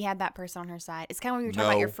 because she had that person on her side. It's kind of when you were talking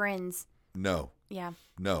about your No. friends. no, Yeah.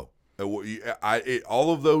 no.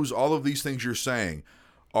 All of these things you're saying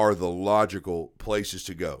are the logical places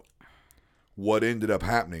to go. What ended up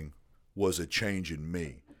happening was a change in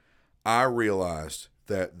me. I realized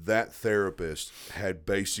that therapist had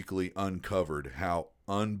basically uncovered how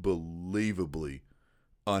unbelievably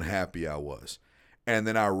unhappy I was. And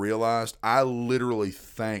then I realized, I literally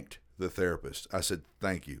thanked the therapist. I said,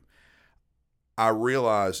 thank you. I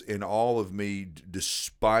realized in all of me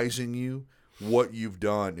despising you, what you've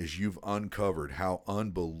done is you've uncovered how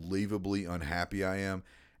unbelievably unhappy I am.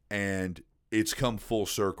 And it's come full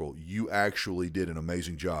circle. You actually did an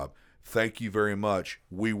amazing job. Thank you very much.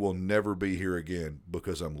 We will never be here again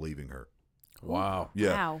because I'm leaving her. Wow.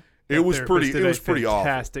 Yeah. Wow. It was Therapist did a pretty awful.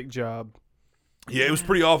 fantastic job. Yeah, it was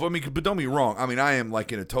pretty awful. I mean, but don't be wrong. I mean, I am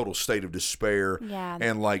like in a total state of despair Yeah.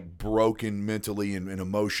 and like broken mentally and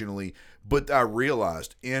emotionally. But I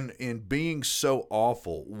realized in being so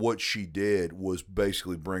awful, what she did was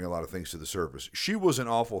basically bring a lot of things to the surface. She was an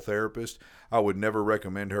awful therapist. I would never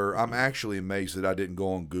recommend her. I'm actually amazed that I didn't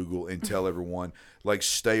go on Google and tell everyone, like,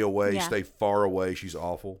 stay away, Yeah. stay far away. She's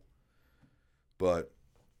awful. But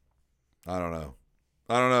I don't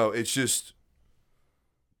know. It's just,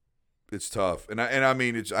 it's tough. And I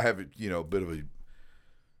mean, I have, a bit of a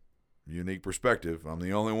unique perspective. I'm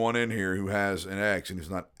the only one in here who has an ex and is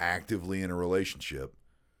not actively in a relationship.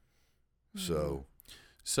 So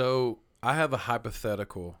I have a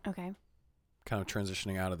hypothetical Okay. kind of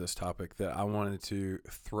transitioning out of this topic that I wanted to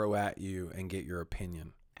throw at you and get your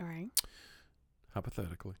opinion. All right.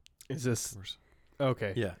 Hypothetically, Is of this course.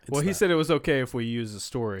 okay? Yeah. it's Well, he that. said it was okay if we use the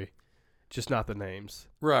story, just not the names.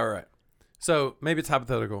 Right. So maybe it's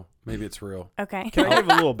hypothetical. Maybe it's real. Okay. Can I give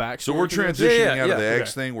a little backstory? So we're to this? transitioning Yeah, out of the yeah.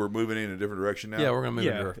 ex thing. We're moving in a different direction now. Yeah, we're gonna move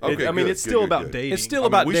Yeah. into. Okay, I mean, good, it's good, still good, about good. dating. It's still I mean,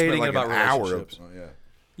 about we spent dating like and about an hour. relationships. Yeah.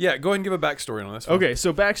 Yeah, go ahead and give a backstory on this one. Okay,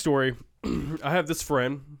 so backstory. I have this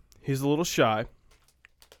friend. He's a little shy.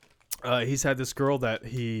 He's had this girl that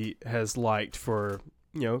he has liked for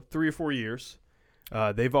 3 or 4 years.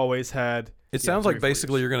 They've always had. It sounds 3 or like 4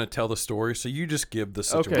 basically years. you're going to tell the story, so you just give the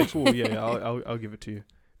situation. Okay, cool. Yeah, I'll give it to you,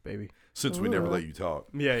 baby. Since we never Ooh. let you talk.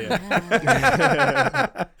 Yeah.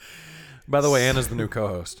 By the way, Anna's the new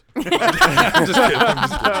co-host. No. I'm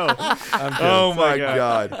kidding. Oh my like,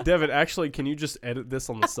 God. Devin, actually, can you just edit this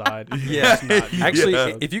on the side? Yeah. It's not- Actually,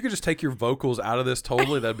 Yeah. if you could just take your vocals out of this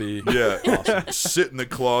totally, that'd be Yeah. awesome. Sit in the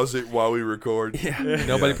closet while we record. Yeah.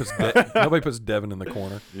 Nobody puts Devin in the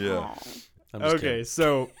corner. Yeah. Aw. I'm just Okay, kidding.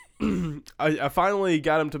 so I finally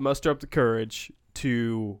got him to muster up the courage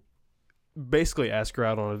to basically ask her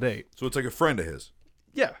out on a date. So it's like a friend of his.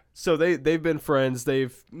 Yeah. So they've been friends.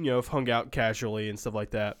 They've hung out casually and stuff like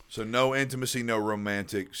that. So no intimacy, no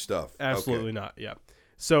romantic stuff. Absolutely Okay. not. Yeah.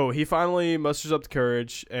 So he finally musters up the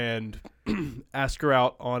courage and asked her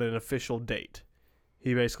out on an official date.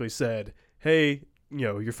 He basically said, "Hey,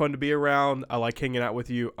 you're fun to be around. I like hanging out with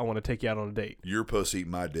you. I want to take you out on a date." Your pussy,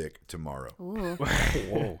 my dick, tomorrow. Ooh.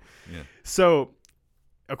 Whoa. So,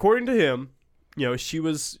 according to him, she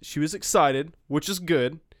was excited, which is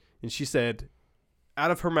good, and she said, out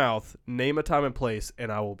of her mouth, "Name a time and place,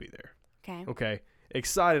 and I will be there." Okay. Okay,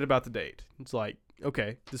 excited about the date. It's like,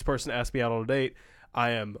 okay, this person asked me out on a date.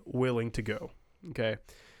 I am willing to go. Okay,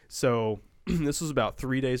 so this was about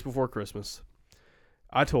 3 days before Christmas.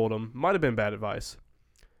 I told him, might have been bad advice.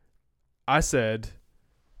 I said,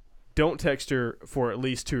 don't text her for at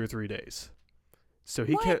least 2 or 3 days. So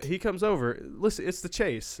What? he comes over. Listen, it's the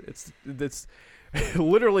chase. It's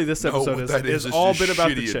literally this episode No, is that is all just been about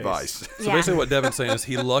the shitty chase. advice. So Yeah. basically, what Devin's saying is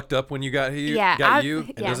he lucked up when you got here, Yeah, and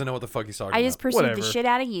yeah. doesn't know what the fuck he's talking I just about. pursued the Whatever. shit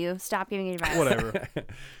out of you. Stop giving me advice. Whatever.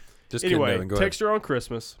 Just kidding, Anyway, Devin. Go ahead. text her on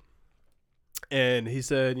Christmas, and he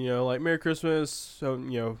said, like, "Merry Christmas.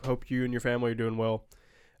 So, hope you and your family are doing well.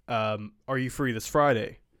 Are you free this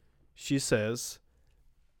Friday?" She says,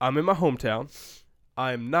 "I'm in my hometown.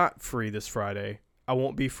 I'm not free this Friday. I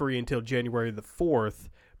won't be free until January the 4th,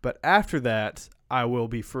 but after that, I will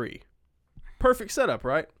be free." Perfect setup,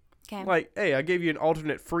 right? Okay. Like, hey, I gave you an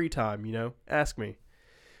alternate free time, ask me.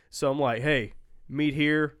 So I'm like, hey, meet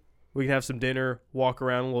here. We can have some dinner, walk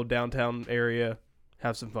around a little downtown area,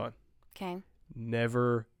 have some fun. Okay.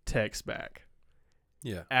 Never text back.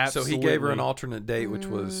 Yeah. So he gave her an Absolutely. alternate date, which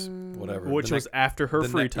was whatever. which the was next- after her the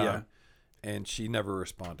free ne- time. yeah. And she never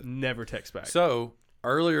responded. Never text back. So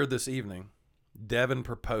earlier this evening, Devin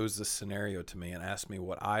proposed this scenario to me and asked me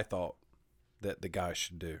what I thought that the guy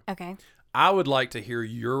should do. Okay. I would like to hear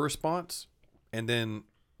your response, and then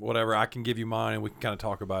whatever, I can give you mine and we can kind of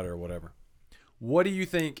talk about it or whatever. What do you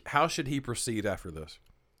think? How should he proceed after this?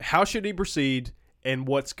 How should he proceed, and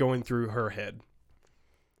what's going through her head?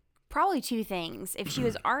 Probably two things. If she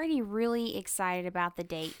was already really excited about the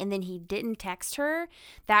date and then he didn't text her,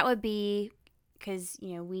 that would be because,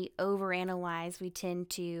 we overanalyze. We tend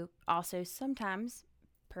to also sometimes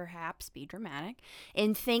perhaps be dramatic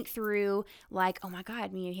and think through like, oh my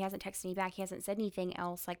God, he hasn't texted me back. He hasn't said anything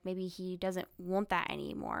else. Like maybe he doesn't want that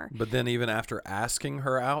anymore. But then even after asking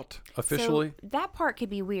her out officially, So that part could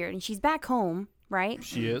be weird. And she's back home, right?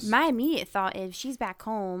 She is. My immediate thought is she's back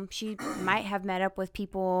home. She might have met up with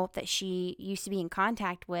people that she used to be in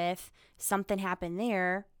contact with. Something happened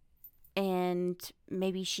there. And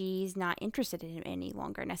maybe she's not interested in him any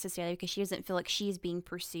longer necessarily because she doesn't feel like she's being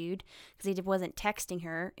pursued because he wasn't texting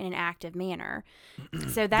her in an active manner.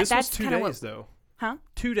 So this that's was 2 kind of days, what. though. Huh?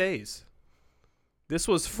 2 days. This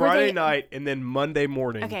was Were Friday they- night and then Monday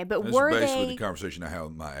morning. Okay, but That's were basically they? the conversation I had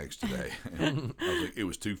with my ex today. I was like, it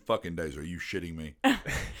was 2 fucking days. Are you shitting me?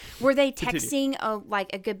 Were they Continue. texting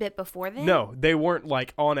like a good bit before then? No, they weren't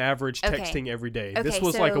like on average Okay. texting every day. Okay, This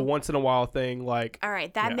was like a so- once in a while thing. Like, All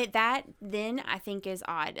right, that then I think is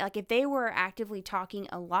odd. Like if they were actively talking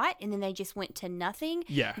a lot and then they just went to nothing,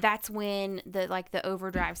 yeah. that's when the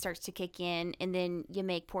overdrive starts to kick in, and then you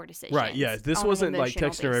make poor decisions. Right, yeah. This on an wasn't like emotional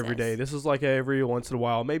texting her every day. basis. This was like every once in a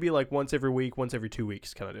while, maybe like once every week, once every 2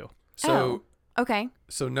 weeks kind of deal. so Okay.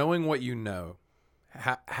 so knowing what you know,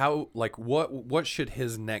 how like what should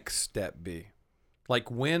his next step be?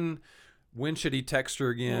 Like when should he text her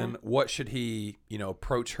again? What should he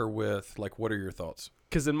approach her with? Like what are your thoughts?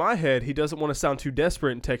 Because in my head, he doesn't want to sound too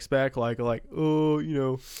desperate and text back like, oh,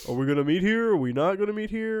 are we gonna meet here? Are we not gonna meet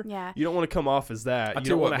here? Yeah. You don't want to come off as that. I'll You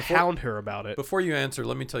tell don't you what, want to before- hound her about it. Before you answer,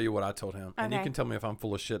 let me tell you what I told him, and you Okay. can tell me if I'm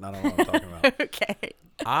full of shit and I don't know what I'm talking about. Okay.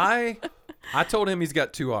 I told him he's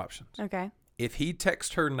got 2 options. Okay. If he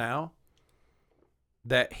texts her now,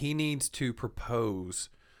 that he needs to propose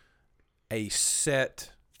a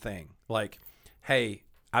set thing. Like, hey,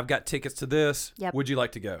 I've got tickets to this. Yep. Would you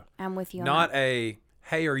like to go? I'm with you. on Not that. a,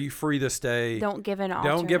 hey, are you free this day? Don't give an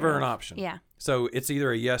Don't give her an alternative. option. Yeah. So it's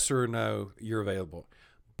either a yes or a no, you're available.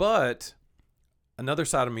 But another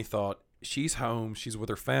side of me thought, she's home, she's with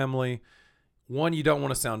her family. One, you don't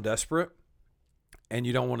want to sound desperate, and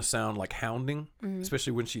you don't want to sound like hounding,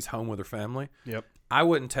 especially when she's home with her family. Yep. I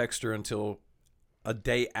wouldn't text her until a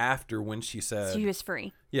day after when she said, She was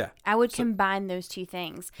free. yeah, I would combine those two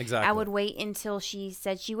things. exactly. I would wait until she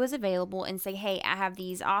said she was available and say, "Hey, I have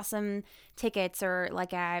these awesome tickets, or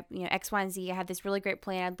like X, Y, and Z. I have this really great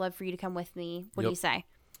plan. I'd love for you to come with me. What do Yep. you say?"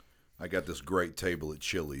 I got this great table at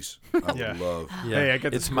Chili's. I Yeah. would love. Yeah, Hey, I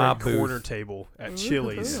got it's this my great corner booth. table at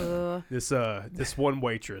Chili's. Ooh. This one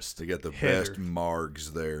waitress. They got the Heather. best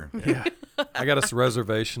margs there. Yeah. I got us a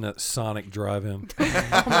reservation at Sonic Drive-In.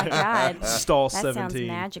 Oh my God. Stall That 17. sounds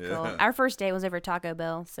magical. Yeah. Our first date was over Taco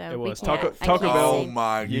Bell, so It we was. can't- Taco- I Taco can't Bell. Oh say-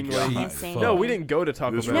 my Yingling. god! Say No, that. we didn't go to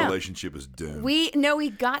Taco This Bell. relationship is doomed. We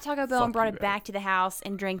got Taco Bell Fuck and brought you, it back to the house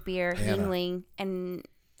and drank beer, Anna. Yingling, and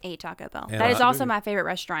ate Taco Bell. Anna. That is also my favorite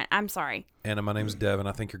restaurant. I'm sorry. Anna, my name's Devin.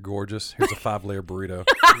 I think you're gorgeous. Here's a 5-layer burrito.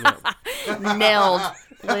 Nailed.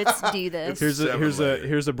 Let's do this. Here's a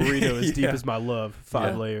burrito as deep Yeah. as my love.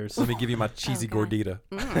 5 Yeah. layers. Let me give you my cheesy Okay.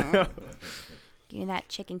 gordita. Give me that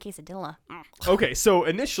chicken quesadilla. Okay, so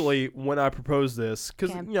initially when I proposed this,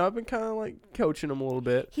 because Okay. I've been kind of like coaching him a little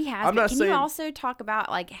bit. He has. I'm but not can saying you also talk about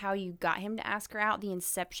like how you got him to ask her out, the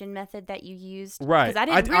inception method that you used? right. 'Cause I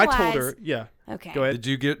didn't I realize. told her. Yeah. Okay. Go ahead.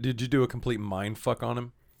 Did you do a complete mind fuck on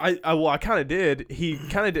him? I kind of did. He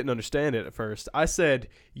kind of didn't understand it at first. I said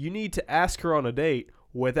you need to ask her on a date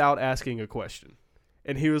without asking a question,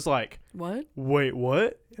 and he was like, What? "Wait,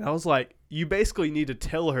 what?" And I was like, "You basically need to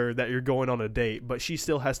tell her that you're going on a date, but she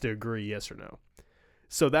still has to agree, yes or no."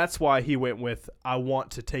 So that's why he went with, "I want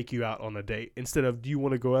to take you out on a date," instead of, "Do you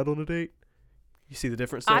want to go out on a date?" You see the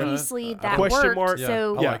difference there? Obviously, that Question worked. mark. Yeah,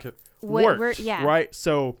 So I like it. what? Worked, Yeah. right?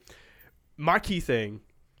 So my key thing,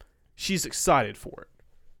 she's excited for it.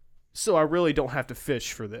 So I really don't have to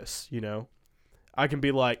fish for this, I can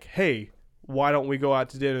be like, "Hey, why don't we go out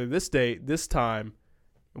to dinner this date, this time,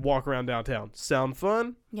 and walk around downtown? Sound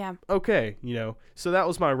fun?" Yeah. Okay, So that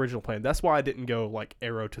was my original plan. That's why I didn't go like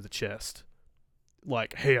arrow to the chest.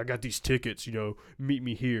 Like, "Hey, I got these tickets, meet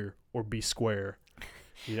me here or be square."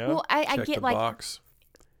 Well, I Check get the like box.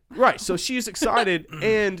 Right. So she's excited,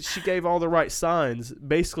 and she gave all the right signs,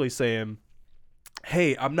 basically saying,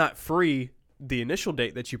 hey, I'm not free the initial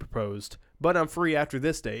date that you proposed, but I'm free after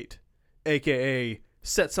this date, a.k.a.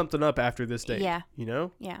 set something up after this date. Yeah. You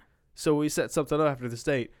know? Yeah. So we set something up after this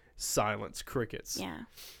date. Silence. Crickets. Yeah.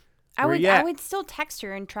 Where you at? I would still text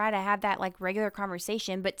her and try to have that like regular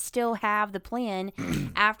conversation, but still have the plan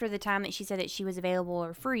after the time that she said that she was available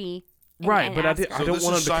or free. Right, but I So don't this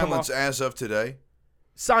want is him to come silence off as of today.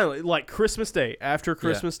 silent, like Christmas Day. After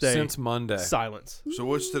Christmas Day, since Monday. silence. So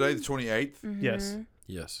what's today? The 28th. Mm-hmm. Yes.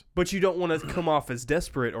 Yes. But you don't want to come off as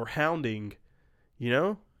desperate or hounding, you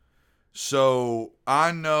know? So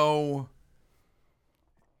I know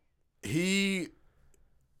I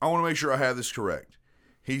want to make sure I have this correct.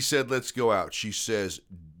 He said, let's go out. She says,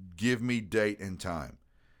 give me date and time.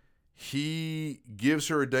 He gives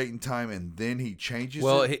her a date and time, and then he changes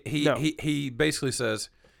Well, it. he basically says,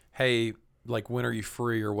 "Hey, like when are you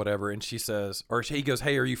free or whatever?" And she says, or he goes,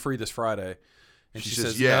 "Hey, are you free this Friday?" And She she says,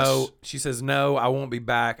 says, "Yes." "No." She says, "No, I won't be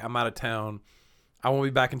back. I'm out of town. I won't be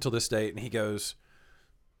back until this date." And he goes,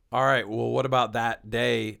 "All right, well, what about that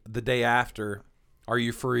day, the day after? Are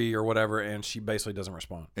you free or whatever?" And she basically doesn't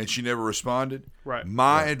respond. And she never responded. Right.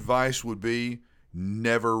 My advice would be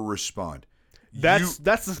never respond. That's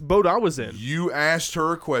the boat I was in. You asked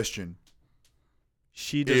her a question.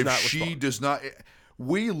 She does If not she respond. does not,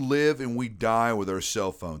 we live and we die with our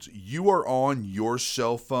cell phones. You are on your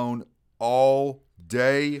cell phone all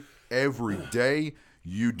day, every day.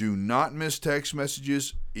 You do not miss text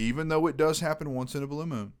messages, even though it does happen once in a blue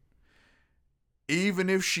moon. Even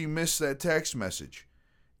if she missed that text message,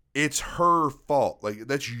 it's her fault. Like,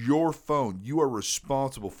 that's your phone. You are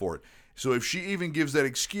responsible for it. So if she even gives that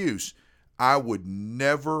excuse, I would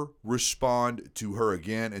never respond to her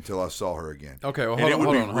again until I saw her again. Okay, well, And hold it on, would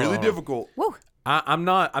hold be on, hold really on. difficult. Woo. I'm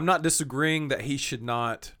not disagreeing that he should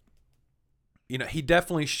not. You know, he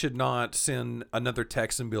definitely should not send another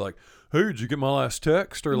text and be like, "Hey, did you get my last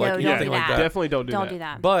text?" or No, like don't anything do like that. that. Definitely don't do Don't that. do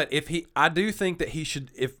that. But I do think that he should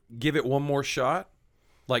give it one more shot,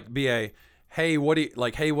 like be a, "Hey, hey,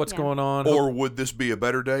 what's Yeah. going on?" Or would this be a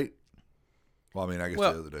better date? Well, I mean, I guess the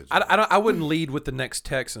other days. I wouldn't lead with the next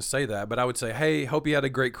text and say that, but I would say, "Hey, hope you had a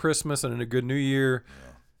great Christmas and a good New Year."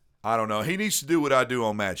 I don't know. He needs to do what I do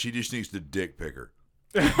on Match. He just needs to dick pick her.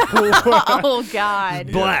 Oh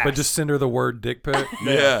God. Blast. But just send her the word "dick pic."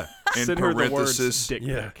 Yeah. In Send her the words parenthesis. dick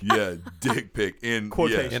Yeah. pic. Yeah, dick pic in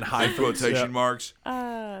Quotation. yes, In hyphens. quotation Yeah. marks,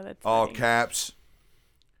 That's all funny. caps.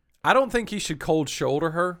 I don't think he should cold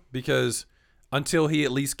shoulder her because until he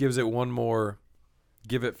at least gives it one more,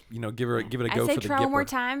 give it a go I for say the try one more gipper.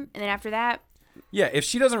 time, and then after that, Yeah, if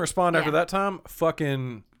she doesn't respond after Yeah. that time,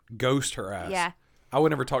 fucking ghost her ass. yeah, I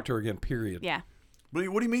would never talk to her again. Period. yeah. What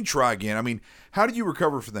do you mean try again? I mean, how do you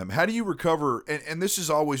recover from them? How do you recover? And this has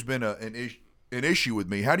always been an issue with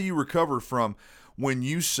me. How do you recover from when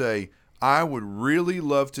you say, I would really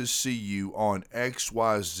love to see you on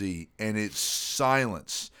XYZ, and it's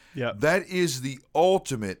silence? Yeah. That is the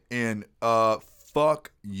ultimate in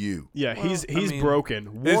fuck you. Yeah, Well, he's I mean,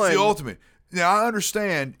 broken. It's One, the ultimate. Now I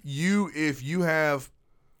understand if you have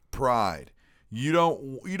pride, you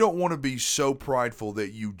don't want to be so prideful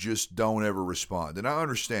that you just don't ever respond. And I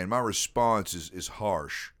understand my response is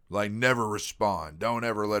harsh. Like, never respond. Don't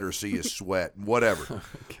ever let her see you sweat. Whatever.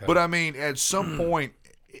 Okay. But I mean, at some point,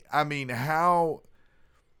 I mean, how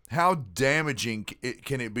damaging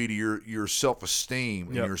can it be to your self-esteem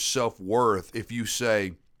and Yep. your self-worth if you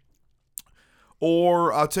say,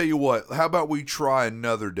 or I'll tell you what, how about we try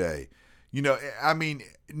another day? You know, I mean,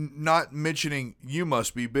 not mentioning you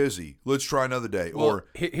must be busy. Let's try another day. Well, Or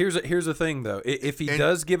here's the thing though. If he And-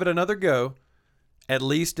 does give it another go, at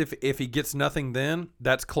least if he gets nothing, then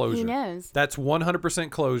that's closure. He knows. That's 100%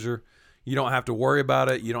 closure. You don't have to worry about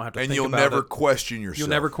it. You don't have to. and think you'll about never it. question yourself. You'll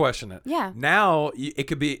never question it. Yeah. Now it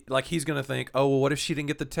could be like he's gonna think, oh well, what if she didn't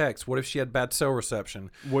get the text? What if she had bad cell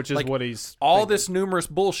reception? which is like, what he's All thinking. this numerous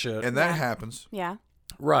bullshit. And that Yeah. happens. Yeah.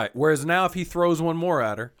 Right. Whereas now, if he throws one more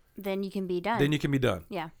at her, Then you can be done. then you can be done.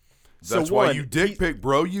 yeah. So That's why one, you dick pic,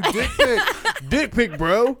 bro. You dick pic. dick pic,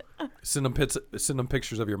 bro. Send them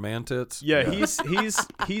pictures of your man tits. Yeah,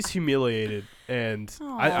 he's humiliated, and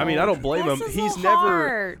I mean I Aw, don't blame him. this is He's so never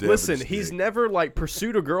hard. listen. Devin's He's dick. never like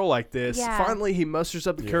pursued a girl like this. Yeah. Finally, he musters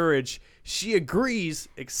up the courage. She agrees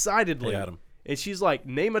excitedly, Hey, Adam. and she's like,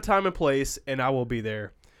 "Name a time and place, and I will be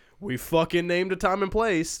there." We fucking named a time and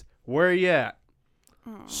place. Where are you at?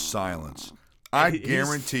 Silence. I He's-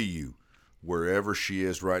 guarantee you, wherever she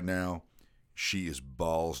is right now, she is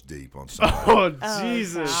balls deep on somebody. Oh, Oh,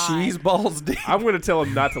 Jesus. God. She's balls deep. I'm going to tell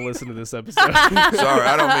him not to listen to this episode. Sorry,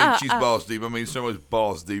 I don't mean she's balls deep. I mean someone's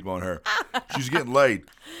balls deep on her. She's getting laid.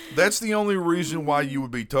 That's the only reason why you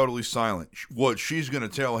would be totally silent. What she's going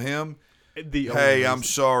to tell him, The only hey, reason. I'm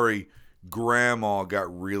sorry, Grandma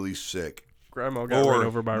got really sick. Grandma got Or ran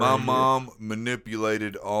over by a my reindeer. mom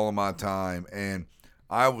manipulated all of my time and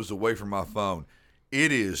I was away from my phone.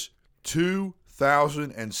 It is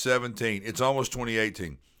 2017. It's almost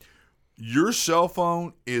 2018. Your cell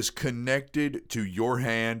phone is connected to your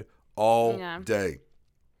hand all Yeah. day.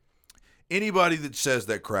 Anybody that says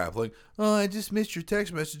that crap, like, oh, I just missed your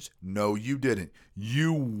text message. No, you didn't.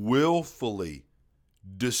 You willfully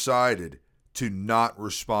decided to not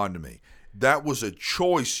respond to me. That was a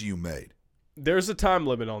choice you made. There's a time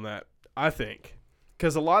limit on that, I think.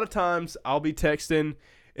 Because a lot of times I'll be texting.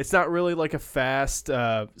 It's not really like a fast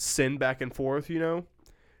send back and forth, you know?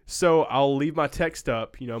 So I'll leave my text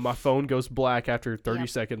up. You know, my phone goes black after 30 Yep.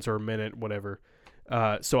 seconds or a minute, whatever.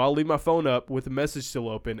 So I'll leave my phone up with the message still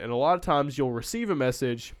open. And a lot of times you'll receive a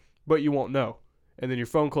message, but you won't know. And then your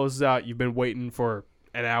phone closes out. You've been waiting for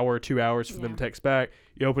an hour or 2 hours for them to text back.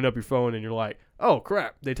 You open up your phone and you're like, oh,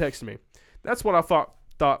 crap, they texted me. That's what I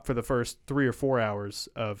thought for the first 3 or 4 hours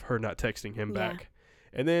of her not texting him Yeah. back.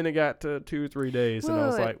 And then it got to 2 or 3 days, and I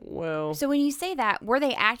was Wait. like, well, So when you say that, were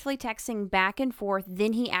they actually texting back and forth?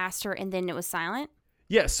 Then he asked her, and then it was silent.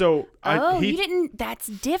 yeah. So You didn't. That's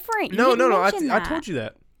different. You No, didn't no. mention I that. told you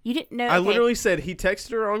that. You didn't know. I okay. literally said he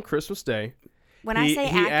texted her on Christmas Day. When I say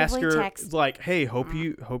he asked actively her text, like, "Hey, hope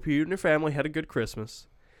you and your family had a good Christmas.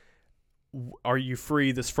 Are you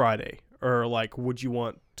free this Friday? Or like, would you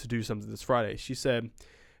want to do something this Friday?" She said,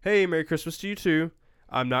 "Hey, Merry Christmas to you too.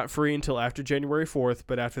 I'm not free until after January 4th,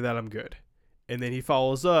 but after that I'm good." And then he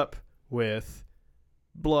follows up with,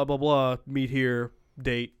 "Blah blah blah. Meet here,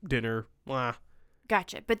 date, dinner, blah."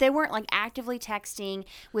 gotcha. But they weren't like actively texting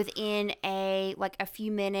within a few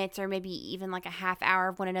minutes or maybe even like a half hour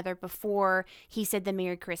of one another before he said the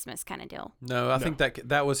Merry Christmas kind of deal. No, I think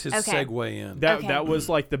that was his Okay. segue in. That Okay. was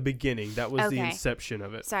like the beginning. That was the Okay. inception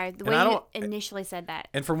of it. Sorry, the And way I you don't- initially said that.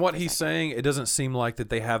 And from what he's saying, it doesn't seem like that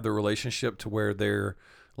they have the relationship to where they're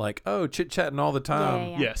like, oh, chit-chatting all the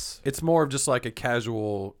time. Yeah. Yes, It's more of just like a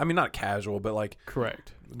casual, I mean, not casual, but like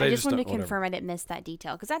correct. they I just wanted to don't- whatever. confirm I didn't miss that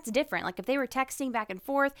detail because that's different. Like if they were texting back and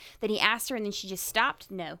forth, then he asked her and then she just stopped.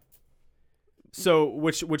 No. So,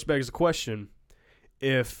 which begs the question: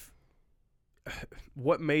 if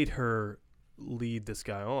what made her lead this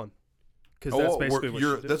guy on? Because that's basically what she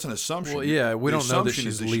did. That's an assumption. Well, yeah, we The don't know that assumption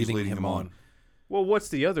is she's leading him on. Well, what's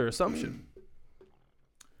the other assumption?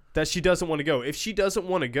 That she doesn't want to go. If she doesn't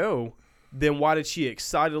want to go, then why did she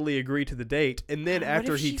excitedly agree to the date? And then What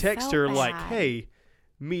after if he she texts felt her like, bad? "Hey,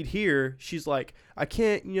 meet here," she's like, "I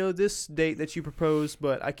can't, this date that you proposed,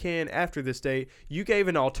 but I can after this date." You gave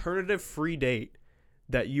an alternative free date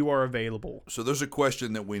that you are available. So there's a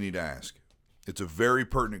question that we need to ask. It's a very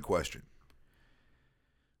pertinent question.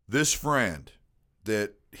 This friend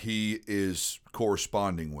that he is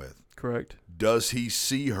corresponding with, Correct. does he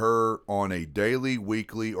see her on a daily,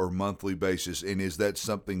 weekly, or monthly basis? And is that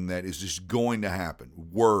something that is just going to happen?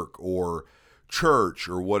 Work or church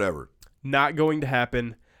or whatever? Not going to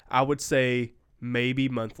happen. I would say maybe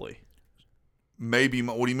monthly. Maybe,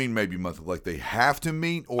 what do you mean maybe monthly? Like they have to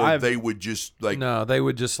meet or they would just like... No, they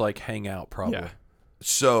would just like hang out probably. Yeah.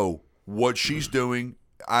 So what she's doing,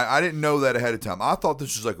 I didn't know that ahead of time. I thought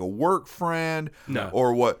this was like a work friend No.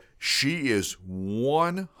 or what. She is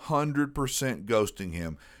 100% ghosting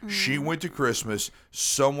him. She went to Christmas.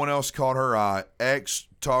 Someone else caught her eye. Ex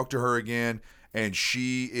talked to her again, and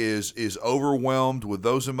she is overwhelmed with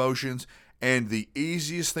those emotions. And the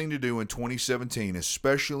easiest thing to do in 2017,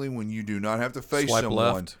 especially when you do not have to face Swipe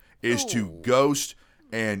someone, left. is to ghost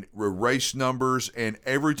and erase numbers. And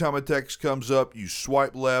every time a text comes up, you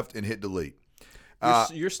swipe left and hit delete.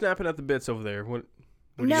 You're snapping at the bits over there. What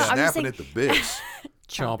do No, you got? I'm just Snapping saying- at the bits.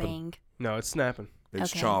 Chomping. No, it's snapping.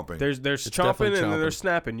 It's Okay. chomping. There's It's chomping definitely and then there's chomping.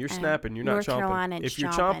 snapping. You're snapping. You're not North chomping. Carolina, If it's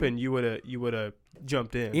you're chomping. chomping, you would have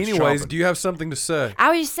jumped in. Anyways, chomping. do you have something to say? I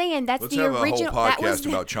was just saying that's Let's the have original. a whole That was podcast the,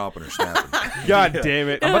 about chomping or snapping. God damn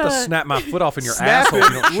it! I'm about to snap my foot off in your asshole. If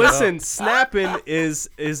you don't Snapping. shut Listen, up. snapping is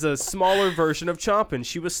a smaller version of chomping.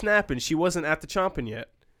 She was snapping. She wasn't at the chomping yet.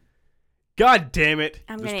 God damn it!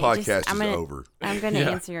 I'm This gonna podcast just, I'm is gonna, over. I'm going to Yeah.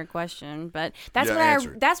 answer your question, but that's Yeah, what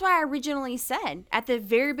answer it. that's why I originally said at the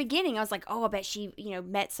very beginning. I was like, "Oh, I bet she,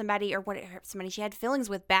 met somebody or somebody she had feelings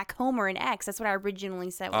with back home or an ex." That's what I originally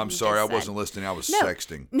said. when I'm you sorry, I just said. wasn't listening. I was No.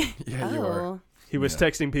 sexting. Yeah, you are. Oh. He was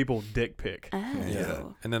texting people dick pic. Oh. Yeah.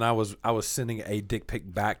 And then I was sending a dick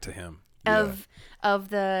pic back to him. of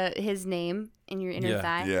his name in your inner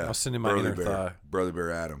thigh. Yeah. I'll send him my Burly inner Bear. thigh. Brother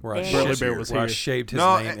Bear Adam. Where I, There. Burly shaved, Bear was where I here. shaved his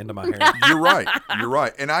No, name and- into my hair. You're right. You're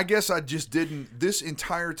right. And I guess I just didn't. This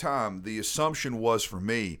entire time, the assumption was for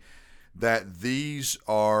me that these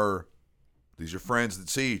are friends that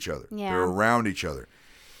see each other. Yeah. They're around each other.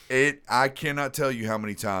 I cannot tell you how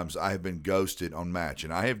many times I have been ghosted on Match,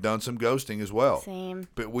 and I have done some ghosting as well. Same.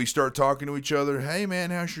 But we start talking to each other. Hey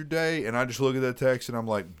man, how's your day? And I just look at that text and I'm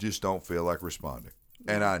like, just don't feel like responding.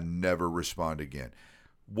 And I never respond again.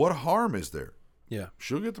 What harm is there? Yeah.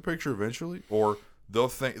 She'll get the picture eventually, or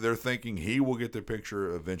they're thinking he will get the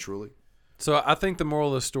picture eventually. So I think the moral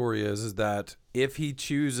of the story is that if he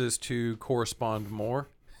chooses to correspond more,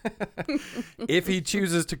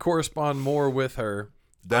 with her,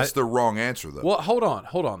 That's the wrong answer, though. well, hold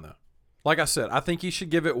on though. Like I said, I think he should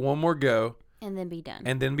give it one more go And then be done.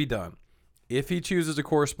 and then be done. If he chooses to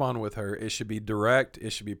correspond with her, it should be direct. It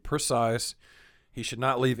should be precise. He should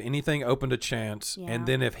not leave anything open to chance. Yeah. And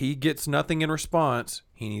then if he gets nothing in response,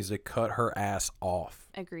 he needs to cut her ass off.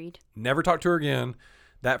 Agreed. Never talk to her again.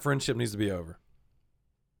 That friendship needs to be over.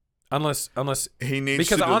 Unless he needs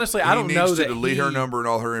because to honestly, I don't he know needs to that delete her he- number and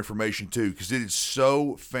all her information too, because it is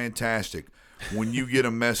so fantastic when you get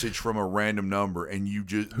a message from a random number and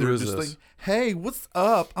they're is just this? like, "Hey, what's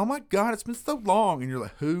up? Oh my God, it's been so long," and you're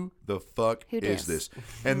like, "Who the fuck Who is dis? this?"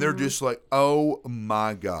 And they're just like, "Oh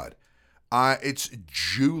my God." It's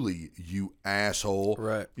Julie, you asshole.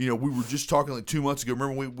 Right. You know, we were just talking like 2 months ago.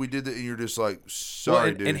 Remember we did that, and you're just like, Well, sorry,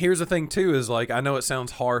 and, dude. and here's the thing too is like I know it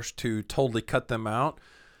sounds harsh to totally cut them out,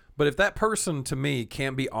 but if that person to me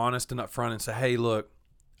can't be honest and upfront and say, "Hey, look,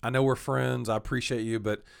 I know we're friends. I appreciate you,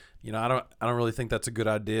 but you know, I don't really think that's a good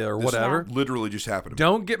idea or This whatever." literally just happened to me.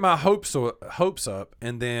 Don't get my hopes up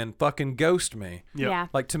and then fucking ghost me. Yep. Yeah.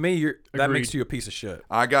 Like to me, that Agreed. makes you a piece of shit.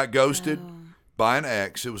 I got ghosted Oh. by an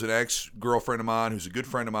ex. It was an ex-girlfriend of mine who's a good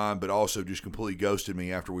friend of mine, but also just completely ghosted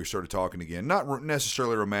me after we started talking again. Not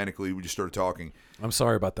necessarily romantically. We just started talking. I'm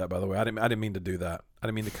sorry about that, by the way. I didn't mean to do that. I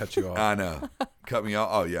didn't mean to cut you off. I know. Cut me off.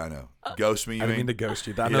 Oh, yeah, I know. Ghost me, you I didn't mean? mean to ghost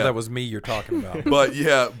you. I know Yeah. that was me you're talking about. But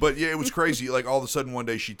yeah, it was crazy. Like all of a sudden one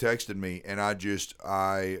day she texted me and I just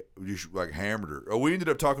like hammered her. Oh, we ended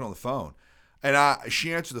up talking on the phone. And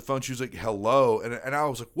she answered the phone. She was like, "Hello." And I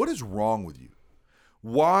was like, "What is wrong with you?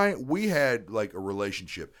 Why?" We had like a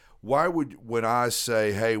relationship. Why would, when I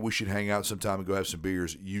say, "Hey, we should hang out sometime and go have some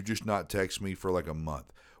beers," you just not text me for like a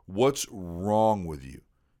month? What's wrong with you?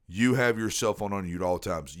 You have your cell phone on you at all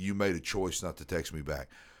times. You made a choice not to text me back.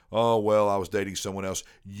 "Oh, well, I was dating someone else."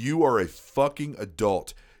 You are a fucking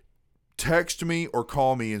adult. Text me or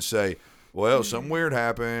call me and say, "Well, something weird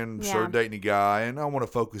happened. Yeah. Started dating a guy, and I want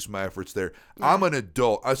to focus my efforts there." I'm an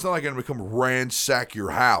adult. It's not like I'm going to come ransack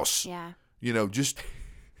your house. Yeah. You know, just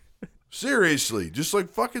seriously, just like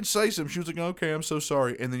fucking say something. She was like, "Okay, I'm so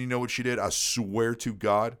sorry." And then you know what she did? I swear to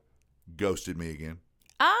God, ghosted me again.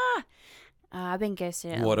 I've been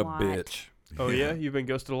ghosted What a lot. bitch. Oh yeah, you've been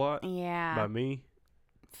ghosted a lot Yeah. by me.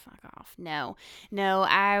 Fuck off. No.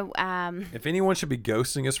 I If anyone should be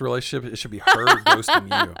ghosting this relationship, it should be her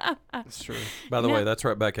ghosting you. That's true. By the way, that's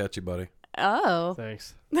right back at you, buddy. oh.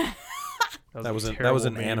 Thanks. That was a an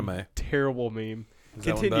terrible anime. meme. Terrible meme. Is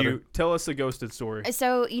that one Continue. better? Tell us the ghosted story.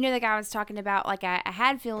 So, you know the guy I was talking about, like I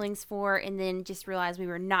had feelings for and then just realized we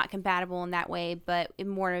were not compatible in that way, but in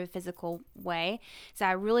more of a physical way. So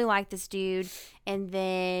I really liked this dude. And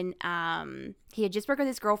then he had just broken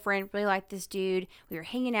with his girlfriend, really liked this dude. We were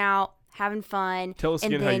hanging out, having fun. Tell us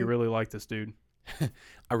and again how you then- really like this dude.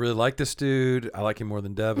 I really like this dude. I like him more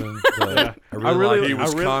than Devin. But Yeah. I I really, really- like He him.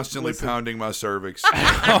 was really- constantly listen. pounding my cervix.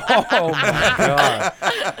 Oh my god!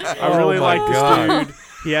 I really Oh my like God. this dude.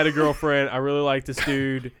 He had a girlfriend. I really like this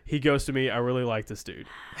dude. He ghosted me. I really like this dude.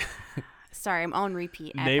 Sorry, I'm on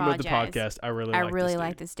repeat. I Name of the apologize. podcast. I really I like really this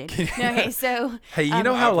like dude. this dude. Okay, so Hey, you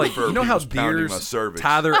know I how prefer how people's pounding my deers cervix.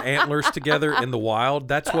 tie their antlers together in the wild?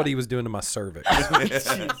 That's what he was doing to my cervix.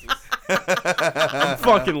 I'm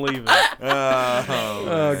fucking leaving.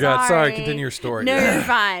 Oh god! Sorry. Continue your story. No, you're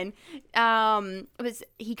fine.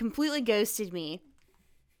 He completely ghosted me,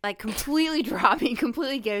 like completely dropped me,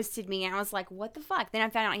 completely ghosted me, and I was like, "What the fuck?" Then I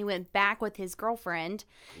found out he went back with his girlfriend,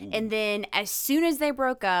 and then as soon as they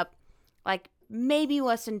broke up, like maybe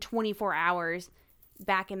less than 24 hours,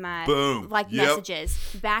 back in my Boom. Yep. messages,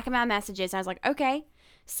 back in my messages, and I was like, "Okay."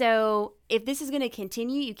 So if this is going to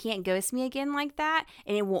continue, you can't ghost me again like that,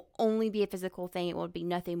 and it will only be a physical thing. It will be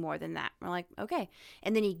nothing more than that. We're like, okay.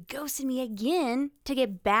 And then he ghosted me again to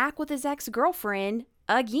get back with his ex-girlfriend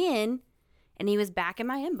again, and he was back in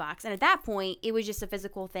my inbox. And at that point, it was just a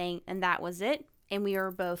physical thing, and that was it. And we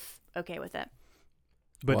were both okay with it.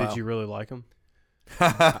 But Wow. did you really like him?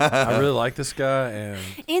 I really like this guy, and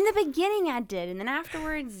In the beginning, I did, and then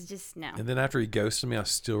afterwards, just no. then after he ghosted me, I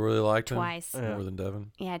still really liked him Twice. Yeah. more than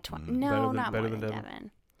Devin. Yeah, twice. Mm. No, Better not than more than Devin.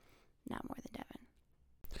 Devin. Not more than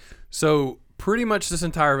Devin. So pretty much this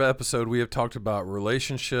entire episode, we have talked about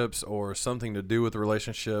relationships or something to do with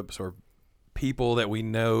relationships or people that we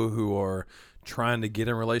know who are trying to get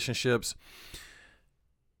in relationships.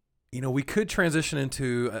 You know, we could transition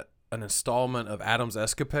into an installment of Adam's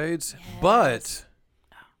escapades, Yes.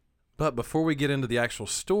 but before we get into the actual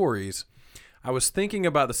stories, I was thinking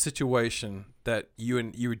about the situation that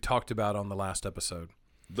you talked about on the last episode,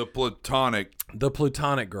 The platonic. the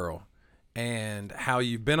platonic girl, and how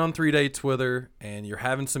you've been on 3 dates with her and you're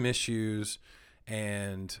having some issues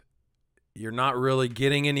and you're not really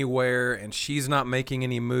getting anywhere and she's not making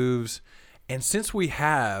any moves. And since we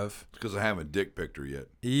have, Because I haven't dick picked her yet.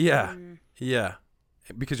 yeah,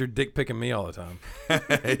 because you're dick picking me all the time.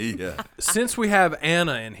 Yeah. Since we have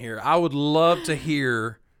Anna in here, I would love to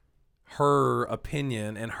hear her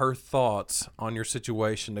opinion and her thoughts on your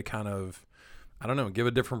situation to kind of, I don't know, give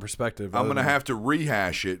a different perspective. I'm going to have to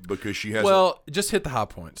rehash it because she has. Well, just hit the high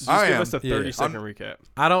points. I Give am. us a Yeah. 30-second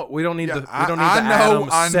recap. We don't need Yeah, the I Adam know,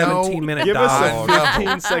 I know. 17-minute Give us dialogue. a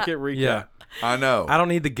 15-second recap. Yeah. I know. I don't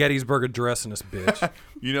need the Gettysburg Address in this bitch.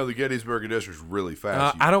 You know, the Gettysburg Address was really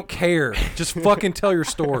fast. I don't care. Just fucking tell your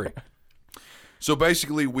story. So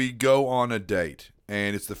basically, we go on a date,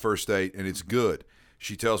 and it's the first date, and it's good.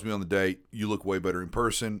 She tells me on the date, "You look way better in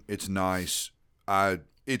person. It's nice.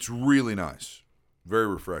 It's really nice, very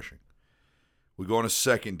refreshing." We go on a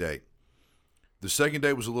second date. The second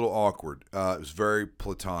date was a little awkward. It was very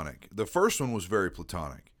platonic. The first one was very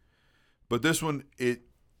platonic, but this one it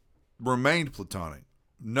remained platonic.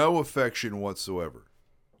 No affection whatsoever.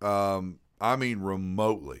 I mean,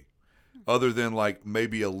 remotely. Other than like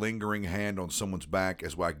maybe a lingering hand on someone's back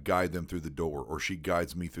as I guide them through the door, or she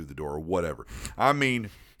guides me through the door, or whatever. I mean,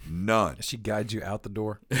 none. She guides you out the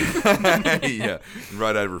door. Yeah,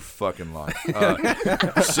 right out of her fucking life.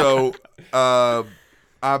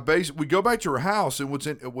 We go back to her house, and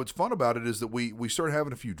what's fun about it is that we started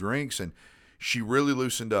having a few drinks, and she really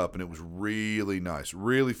loosened up, and it was really nice,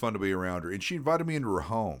 really fun to be around her. And she invited me into her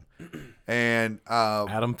home, and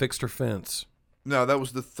Adam fixed her fence. no, that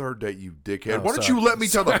was the third date, you dickhead. Oh, Why don't sorry. you let me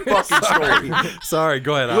tell the fucking story? Sorry,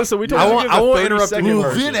 go ahead. Listen, we told I you to won't, give I the won't 30 interrupt second you.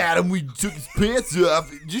 version. Then Adam, we took his pants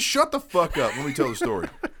off. Just shut the fuck up. Let me tell the story.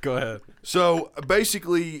 Go ahead. So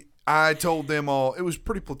basically, I told them all, it was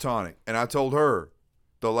pretty platonic. And I told her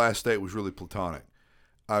the last date was really platonic.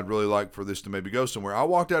 I'd really like for this to maybe go somewhere. I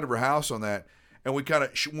walked out of her house on that, and we kind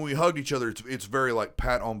of, when we hugged each other, it's very like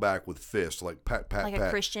pat on back with fists, like pat, Like pat. a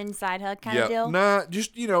Christian side hug kind Yeah, of deal? nah,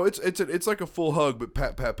 just, it's like a full hug, but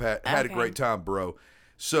pat. Had a Okay. great time, bro.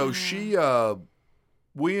 So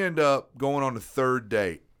we end up going on the third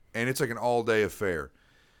date, and it's like an all-day affair.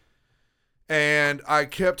 And I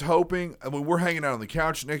kept hoping. I mean, we're hanging out on the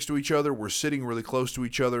couch next to each other. We're sitting really close to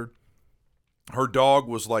each other. Her dog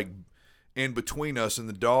was like in between us, and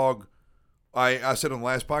the dog, I said on the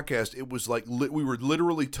last podcast, it was like we were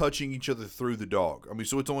literally touching each other through the dog. I mean,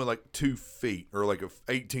 so it's only like 2 feet or like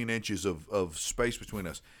 18 inches of space between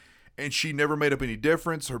us. And she never made up any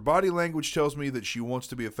difference. Her body language tells me that she wants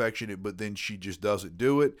to be affectionate, but then she just doesn't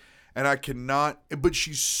do it. And I cannot, but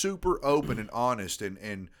she's super open and honest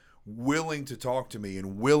and willing to talk to me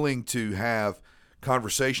and willing to have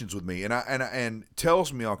conversations with me and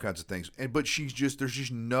tells me all kinds of things. But there's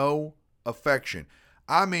just no affection.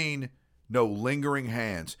 I mean, no lingering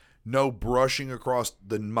hands, no brushing across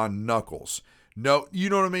my knuckles. No, you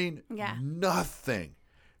know what I mean? Yeah. Nothing.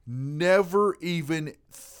 Never even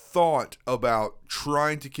thought about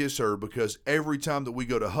trying to kiss her, because every time that we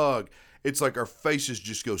go to hug, it's like our faces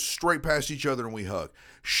just go straight past each other and we hug.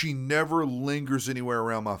 She never lingers anywhere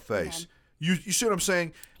around my face. You see what I'm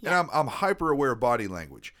saying? Yeah. And I'm hyper aware of body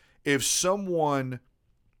language. If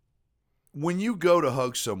when you go to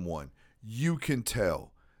hug someone, you can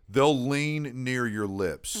tell. They'll lean near your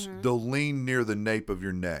lips. Mm-hmm. They'll lean near the nape of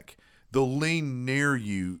your neck. They'll lean near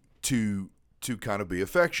you to kind of be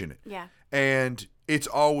affectionate. Yeah. And it's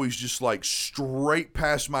always just like straight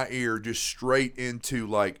past my ear, just straight into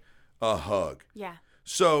like a hug. Yeah.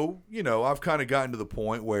 So, I've kind of gotten to the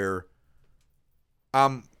point where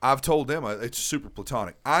I've told them it's super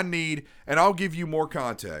platonic. And I'll give you more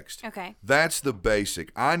context. Okay. That's the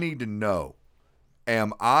basic. I need to know,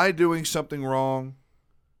 am I doing something wrong?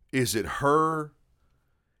 Is it her?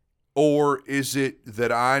 Or is it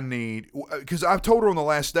that I need, because I've told her on the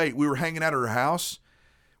last date, we were hanging out at her house,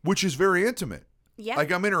 which is very intimate. Yeah.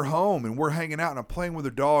 Like I'm in her home and we're hanging out and I'm playing with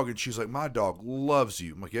her dog and she's like, my dog loves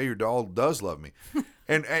you. I'm like, yeah, your dog does love me.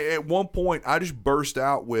 And at one point I just burst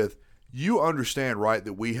out with, you understand, right,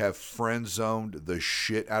 that we have friend zoned the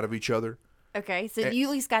shit out of each other? Okay, so you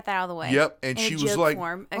at least got that out of the way. Yep. And In a she was joke like,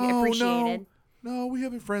 form. oh, Appreciated. no, we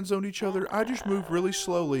haven't friend zoned each other. I just move really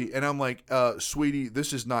slowly. And I'm like, sweetie,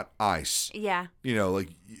 this is not ice. Yeah. You know, like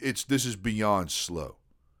this is beyond slow.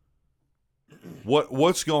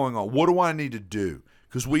 What's going on? What do I need to do?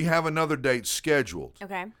 Because we have another date scheduled.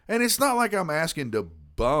 Okay. And it's not like I'm asking to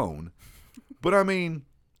bone, but I mean,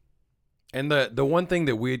 And the one thing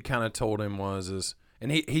that we had kind of told him was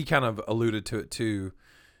and he kind of alluded to it too,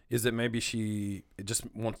 is that maybe she just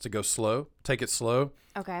wants to go slow, take it slow.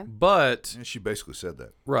 Okay. But she basically said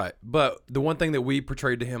that. right. But the one thing that we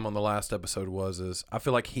portrayed to him on the last episode is I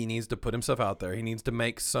feel like he needs to put himself out there. He needs to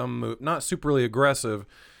make some move, not super really aggressive,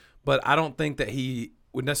 but I don't think that he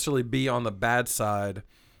would necessarily be on the bad side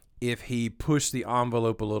if he pushed the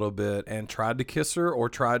envelope a little bit and tried to kiss her or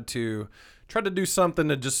tried to do something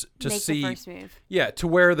to just to Make see the first move. Yeah, to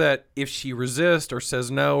where that if she resists or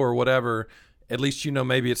says no or whatever, at least you know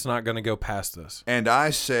maybe it's not going to go past this. And I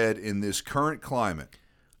said, in this current climate,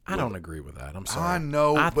 I don't agree with that. I'm sorry. I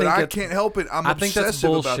know, but think I that's- can't help it. I'm I think that's obsessive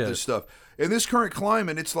about bullshit. this stuff. In this current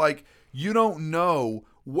climate, it's like you don't know.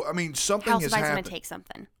 I mean, something How has somebody's going happened. to take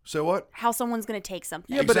something. So what? How someone's going to take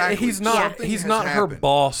something. Yeah, but Exactly. he's not. Something He's has not her happened.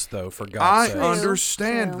 boss, though. For I God's sake.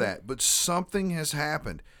 understand True. that, but something has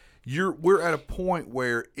happened. We're at a point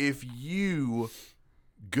where if you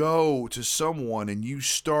go to someone and you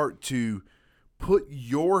start to put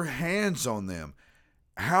your hands on them,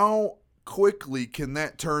 how quickly can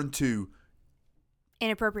that turn to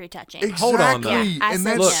Inappropriate touching. exactly? Hold on, though. Yeah, I and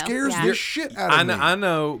said that no. scares Yeah. the shit out of me. I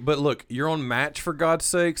know, but look, you're on Match for God's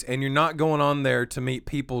sakes, and you're not going on there to meet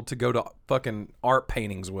people to go to fucking art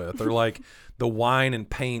paintings with, or like the wine and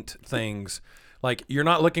paint things. Like you're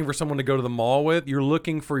not looking for someone to go to the mall with. You're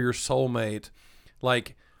looking for your soulmate.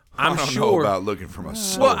 Like I'm I don't sure. know about looking for my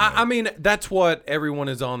soul. Well, I mean, that's what everyone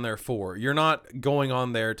is on there for. You're not going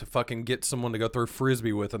on there to fucking get someone to go throw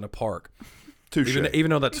frisbee with in a park. Touche. Even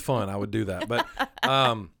though that's fun, I would do that. But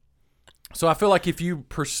so I feel like if you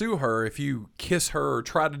pursue her, if you kiss her or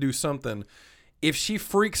try to do something, if she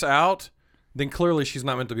freaks out, then clearly she's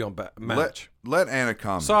not meant to be on Match. Let Anna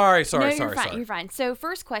comment. Sorry. No, you're fine. You're fine. So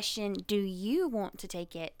first question, do you want to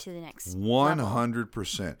take it to the next level?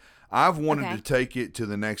 100%. I've wanted Okay. to take it to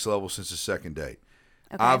the next level since the second date.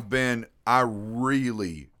 Okay. I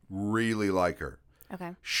really, really like her.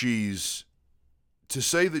 Okay. To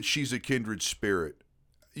say that she's a kindred spirit.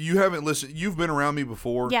 You haven't listened. You've been around me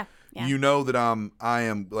before. Yeah. Yeah. You know that I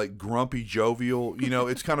am like grumpy, jovial. You know,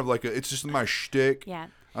 it's kind of like it's just my shtick. Yeah.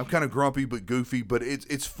 I'm kind of grumpy but goofy, but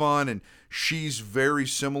it's fun, and she's very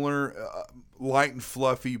similar, light and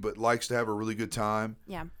fluffy, but likes to have a really good time.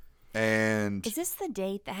 Yeah. And Is this the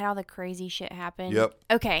date that had all the crazy shit happen? Yep.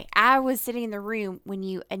 Okay, I was sitting in the room when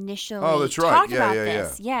you initially that's right. talked Yeah, about yeah,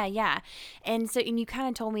 this. Yeah. And you kind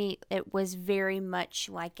of told me it was very much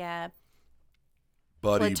like a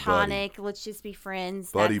buddy, platonic, let's just be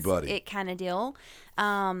friends. Buddy, that's buddy. it kind of deal.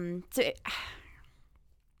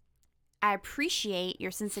 I appreciate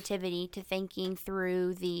your sensitivity to thinking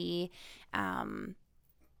through the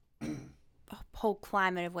whole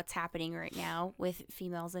climate of what's happening right now with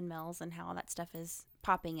females and males and how all that stuff is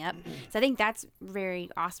popping up. So I think that's very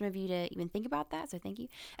awesome of you to even think about that. So thank you.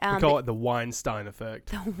 We call it the Weinstein effect.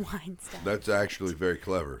 the wine stuff. That's actually very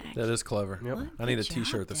clever. That is clever. Yep. Well, I need a good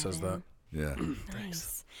T-shirt job, that says that. Devin. Yeah.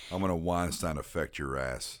 Nice. I'm gonna Weinstein affect your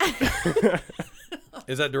ass.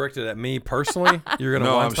 Is that directed at me personally? You're gonna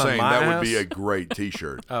No, I'm Weinstein saying my that ass? would be a great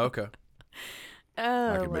T-shirt. Oh, okay. I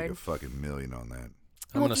Oh, could make Lord. a fucking million on that.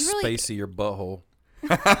 I'm Well, gonna if you really- spacey your butthole.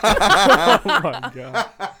 Oh my god.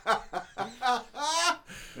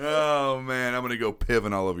 Oh man, I'm gonna go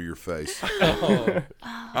pivot all over your face. Oh.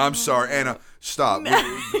 I'm sorry, Anna. Stop.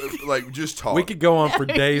 Like, just talk. We could go on for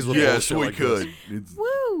days with Yes, bullshit we like could. this.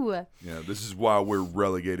 Woo! Yeah, this is why we're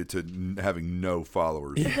relegated to having no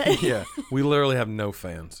followers. Yeah, we literally have no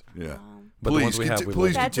fans. Yeah. But the Please, ones we have, we please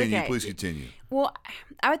love. That's continue. okay. Please continue. Well,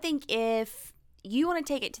 I would think if you want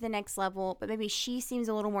to take it to the next level, but maybe she seems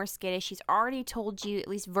a little more skittish. She's already told you, at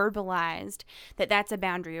least verbalized, that that's a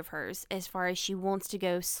boundary of hers as far as she wants to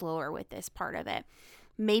go slower with this part of it.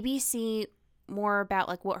 Maybe see more about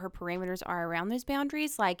like what her parameters are around those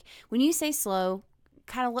boundaries. Like when you say slow,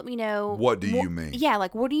 kind of let me know. What do you mean? Yeah,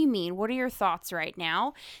 like what do you mean? What are your thoughts right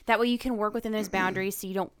now? That way you can work within those boundaries so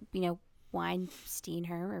you don't, Weinstein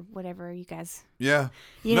her or whatever you guys. Yeah.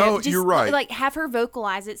 You No, know, just, you're right. Like have her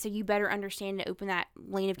vocalize it so you better understand and open that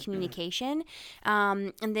lane of communication.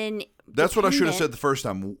 And then That's what I should have dependent said the first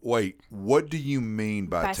time. Wait, what do you mean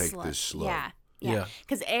by by take slow. this slow? Yeah. Yeah. Yeah.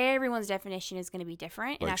 Because everyone's definition is going to be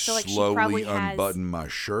different. And I Like feel like she slowly probably has. unbutton my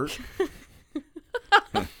shirt.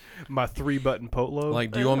 My 3-button potlo.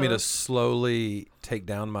 Like, do you want me to slowly take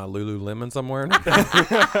down my Lululemons I'm wearing?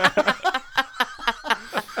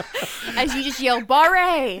 As you just yell,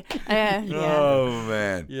 Barre! Yeah. Oh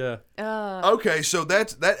man. Yeah. Okay, so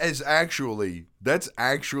that's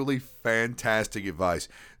actually fantastic advice.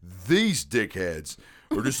 These dickheads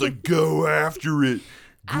are just like, go after it.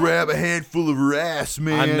 Grab a handful of her ass,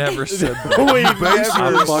 man. I never said that. We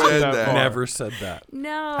Basically never said that that. far. Never said that.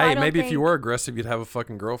 No. I Hey, don't maybe if you think- were aggressive, you'd have a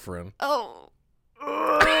fucking girlfriend. Oh.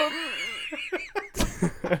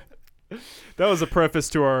 That was a preface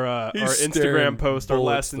to our He's Instagram staring post, our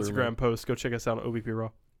last bullets through me. Instagram post. Go check us out on OBP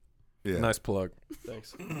Raw. Yeah. Nice plug.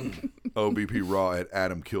 Thanks. OBP Raw at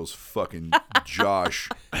Adam Kills fucking Josh.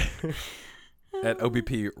 At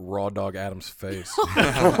OBP Raw Dog Adam's face.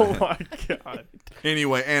 Oh my god.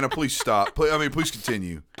 Anyway, Anna, please stop. Please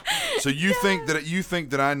continue. So you think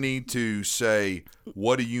that I need to say,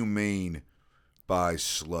 what do you mean by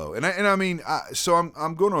slow? And I mean,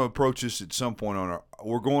 I'm going to approach this at some point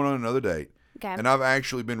we're going on another date. Okay. And I've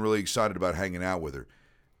actually been really excited about hanging out with her.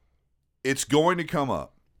 It's going to come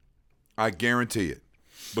up. I guarantee it.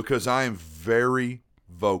 Because I am very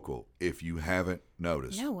vocal, if you haven't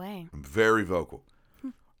noticed. No way. I'm very vocal.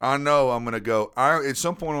 I know I'm going to go, at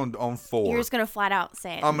some point on 4, You're just going to flat out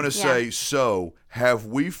say it. I'm going to Yeah. say, so have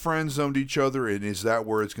we friend zoned each other, and is that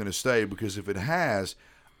where it's going to stay? Because if it has,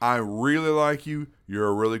 I really like you. You're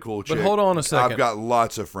a really cool chick. But hold on a second. I've got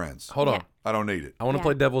lots of friends. Hold Yeah. on. I don't need it. I want to Yeah.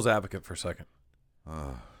 play devil's advocate for a second.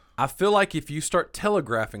 I feel like if you start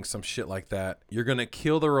telegraphing some shit like that, you're going to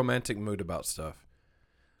kill the romantic mood about stuff.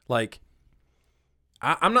 Like,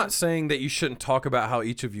 I'm not saying that you shouldn't talk about how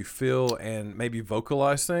each of you feel and maybe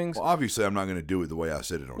vocalize things. Well, obviously, I'm not going to do it the way I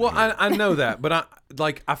said it on Well, here. I know that, but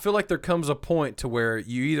I feel like there comes a point to where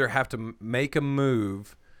you either have to make a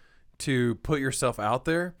move to put yourself out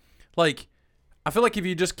there. Like, I feel like if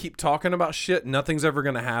you just keep talking about shit, nothing's ever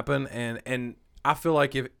going to happen. And I feel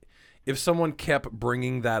like if someone kept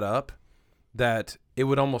bringing that up, that it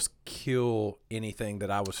would almost kill anything that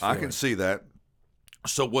I was feeling. I can see that.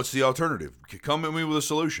 So what's the alternative? Come at me with a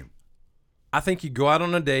solution. I think you go out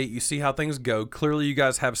on a date, you see how things go. Clearly, you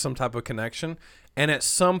guys have some type of connection, and at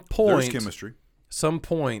some There's point, chemistry.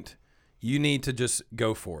 you need to just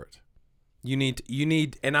go for it. You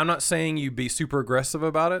need, and I'm not saying you be super aggressive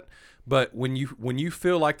about it, but when you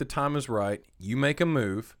feel like the time is right, you make a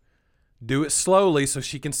move. Do it slowly so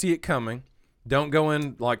she can see it coming. Don't go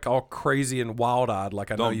in like all crazy and wild-eyed like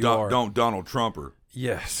I know you are. Don't Donald Trump her.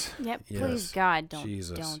 Yes. Yep. Yes. Please God,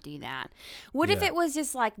 Jesus. don't do that. What if Yeah. it was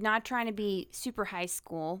just like not trying to be super high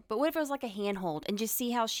school, but what if it was like a handhold and just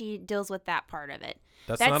see how she deals with that part of it?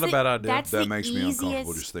 That's not a bad idea. That's That the makes me uncomfortable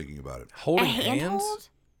easiest- just thinking about it. Holding a hands? handhold?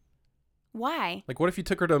 Why? Like, what if you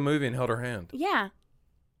took her to a movie and held her hand? Yeah.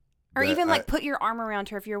 Or That- even like I- put your arm around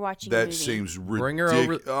her if you're watching a That movie. seems Bring her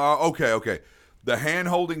ridiculous. over- Okay. The hand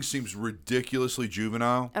holding seems ridiculously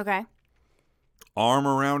juvenile. Okay. Arm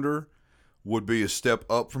around her would be a step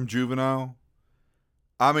up from juvenile.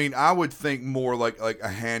 I mean, I would think more like a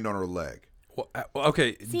hand on her leg. Well,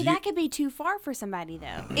 okay. See, that could be too far for somebody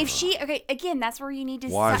though. If she, okay, again, that's where you need to.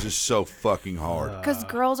 Why is this so fucking hard? Because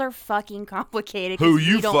girls are fucking complicated. Who 'cause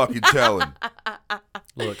you don't- fucking telling?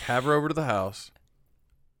 Look, have her over to the house.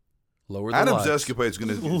 Lower the Adam's lights. escapade is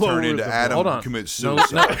going to Lower turn into the- Adam Hold on. commits No,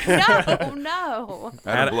 suicide. no. No.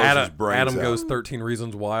 Adam blows his brains Adam out. goes 13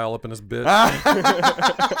 Reasons Why all up in his bitch.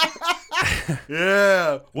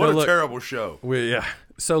 Yeah. What No, a look. terrible show. Yeah.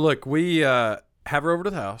 So look, we have her over to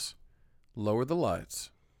the house, lower the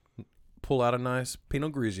lights, pull out a nice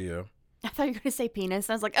Pinot Grigio, I thought you were gonna say penis.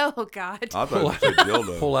 I was like, oh god. I thought you said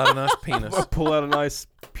dildo. pull out a nice penis, Pull out a nice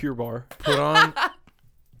Pure Bar. put on,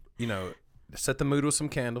 set the mood with some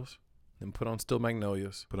candles, then put on Still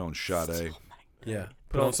Magnolias. Put on Sade. Yeah.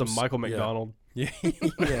 Put on some Michael yeah. McDonald. Yeah.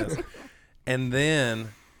 Yes. And then,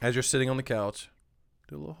 as you're sitting on the couch,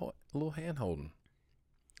 do a little hand holding,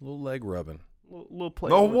 a little leg rubbing. Little play.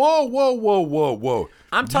 No, whoa.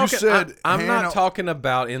 I'm You talking. said I'm hand not hol- talking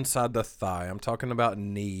about inside the thigh. I'm talking about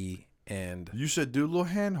knee and. You said do a little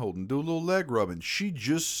hand holding, do a little leg rubbing. She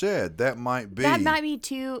just said that might be. That might be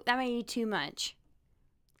too much.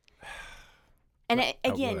 And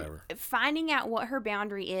again, whatever. finding out what her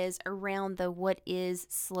boundary is around the what is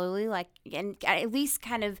slowly, like, and at least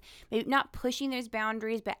kind of maybe not pushing those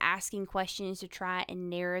boundaries, but asking questions to try and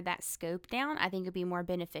narrow that scope down, I think would be more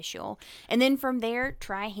beneficial. And then from there,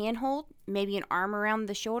 try handhold, maybe an arm around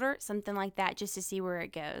the shoulder, something like that, just to see where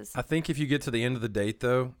it goes. I think if you get to the end of the date,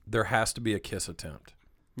 though, there has to be a kiss attempt.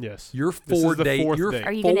 Yes. You're This is four the date. fourth You're date.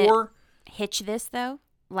 Are you gonna- four. Hitch this though,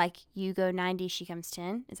 like you go 90, she comes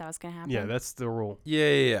 10. Is that what's gonna happen? Yeah, that's the rule.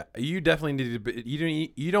 Yeah. You definitely need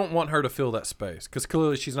to. You don't want her to fill that space because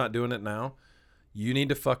clearly she's not doing it now. You need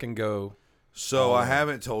to fucking go. So I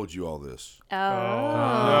haven't told you all this. Oh,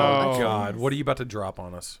 no. God, what are you about to drop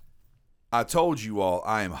on us? I told you all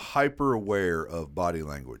I am hyper aware of body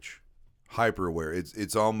language. Hyper aware.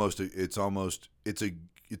 It's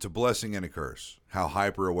a blessing and a curse. How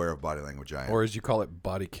hyper aware of body language I am. Or as you call it,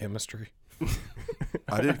 body chemistry.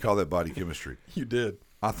 I did call that body chemistry. You did.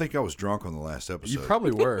 I think I was drunk on the last episode. You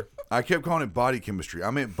probably were. I kept calling it body chemistry. I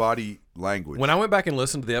meant body language. When I went back and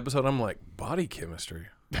listened to the episode, I'm like, body chemistry.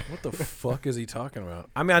 What the fuck is he talking about?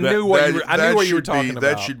 I mean, I knew what you were talking about.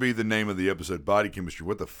 That should be the name of the episode. Body chemistry.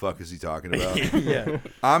 What the fuck is he talking about? Yeah.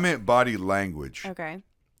 I meant body language. okay.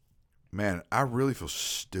 Man, I really feel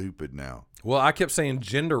stupid now. Well, I kept saying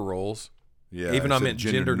gender roles. Yeah, Even I instead meant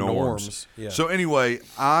of gender norms. Yeah. So anyway,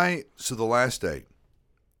 so the last date,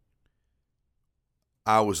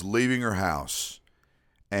 I was leaving her house,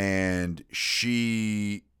 and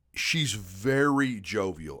she's very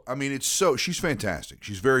jovial. I mean, she's fantastic.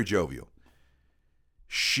 She's very jovial.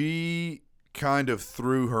 She kind of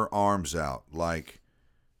threw her arms out like,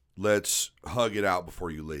 let's hug it out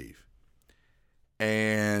before you leave.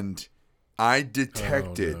 And I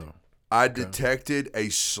detected Oh, no. I detected a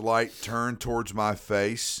slight turn towards my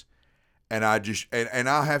face, and I just and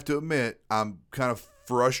I have to admit I'm kind of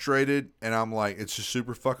frustrated, and I'm like, it's just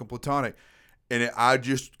super fucking platonic, and I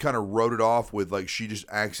just kind of wrote it off with like she just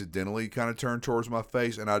accidentally kind of turned towards my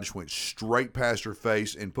face, and I just went straight past her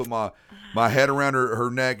face and put my head around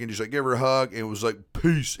her neck and just like gave her a hug, and it was like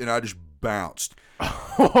peace, and I just bounced.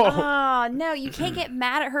 Oh no, you can't get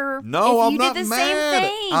mad at her. No, if I'm you not did the mad.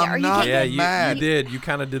 same thing. I'm Or you not can't Yeah, get- mad. you did. You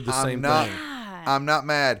kind of did the same not- thing. God. I'm not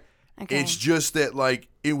mad. Okay. It's just that, like,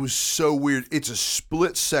 it was so weird. It's a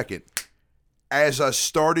split second. As I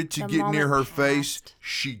started to The get near her moment face, passed.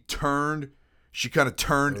 she kind of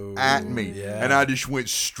turned at me. yeah. And I just went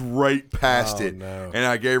straight past Oh, it. no. And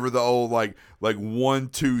I gave her the old, like 1,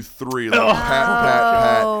 2, 3, like,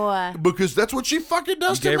 pat. Oh. Because that's what she fucking You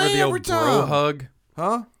does to gave her me the every old bro time. hug.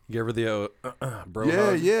 Huh? You gave her the bro Yeah,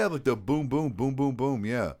 hug. yeah, like the boom, boom, boom, boom, boom.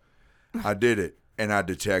 Yeah. I did it, and I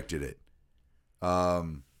detected it.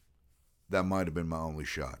 That might have been my only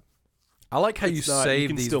shot. I like how you It's not. You save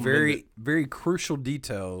can these still mend very, it. very crucial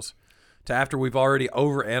details to after we've already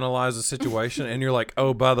overanalyzed the situation, and you're like,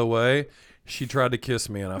 oh, by the way, she tried to kiss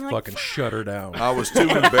me, and I fucking shut her down. I was too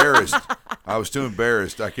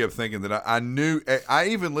embarrassed. I kept thinking that I knew. I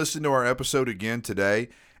even listened to our episode again today,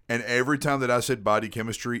 and every time that I said body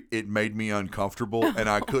chemistry, it made me uncomfortable, and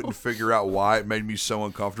I couldn't figure out why it made me so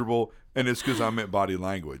uncomfortable. And it's because I meant body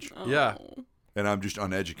language, Yeah. and I'm just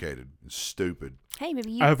uneducated, and stupid. Hey,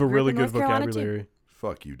 maybe you I have a grew up really in good North Carolina, too. vocabulary.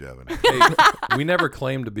 Fuck you, Devin. Hey, we never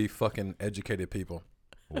claimed to be fucking educated people.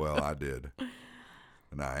 Well, I did,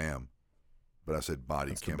 and I am, but I said body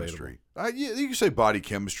That's chemistry. Yeah, you can say body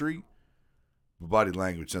chemistry, but body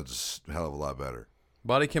language sounds a hell of a lot better.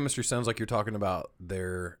 Body chemistry sounds like you're talking about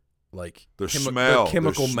their like Their chemi- smell, their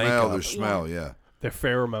chemical their makeup. their smell, yeah. They're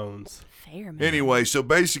pheromones. Fair, man. Anyway, so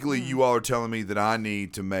basically, you all are telling me that I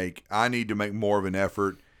need to make more of an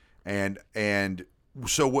effort, and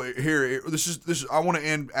so here, this is. I want to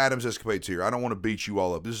end Adam's escapades here. I don't want to beat you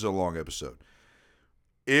all up. This is a long episode.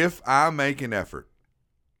 If I make an effort,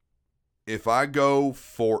 if I go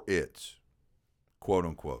for it, quote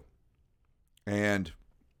unquote, and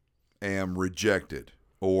am rejected,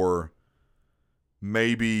 or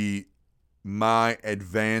maybe my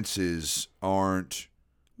advances aren't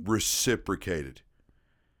reciprocated,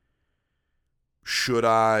 should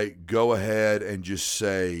I go ahead and just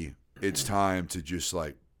say it's time to just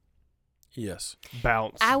like Yes.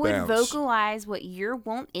 Bounce. I would bounce? vocalize what your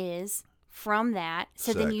want is from that,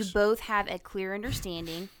 so then you Sex. both have a clear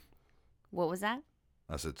understanding. What was that?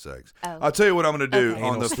 I said sex. Oh. I'll tell you what I'm going to do. Okay.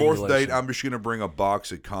 On Anal the fourth date, stimulation. I'm just going to bring a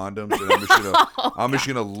box of condoms, and I'm just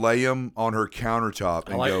going to lay them on her countertop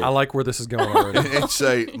and I go like where this is going already. and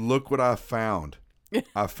say, "Look what I found.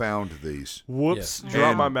 I found these." Whoops. Yes. Drop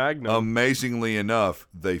And my magnum. Amazingly enough,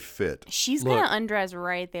 they fit. She's Look, gonna undress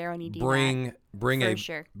right there when you do that. bring For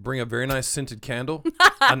sure. bring a very nice scented candle,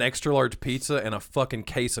 an extra large pizza, and a fucking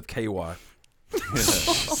case of KY.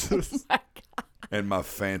 And my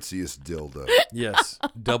fanciest dildo. Yes,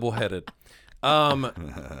 double-headed.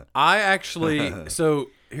 I actually. So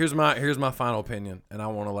here's my final opinion, and I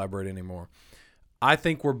won't elaborate anymore. I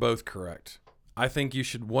think we're both correct. I think you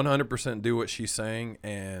should 100% do what she's saying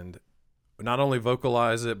and not only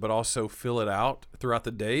vocalize it, but also fill it out throughout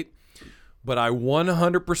the date. But I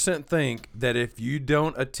 100% think that if you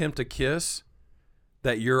don't attempt a kiss,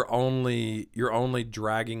 that you're only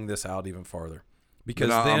dragging this out even farther. Because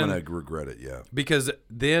No, then I'm gonna regret it. Yeah. because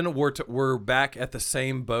then we're back at the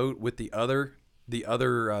same boat with the other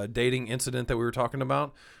dating incident that we were talking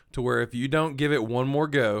about, to where if you don't give it one more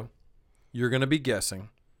go, you're going to be guessing.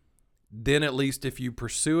 Then at least if you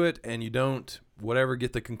pursue it and you don't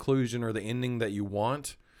get the conclusion or the ending that you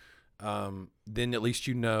want, then at least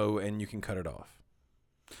you know and you can cut it off.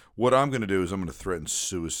 What I'm gonna do is I'm gonna threaten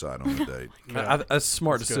suicide on the date. That's a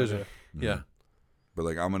smart That's a good decision. Yeah. But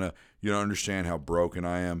like you don't understand how broken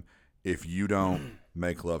I am. If you don't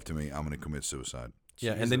make love to me, I'm gonna commit suicide.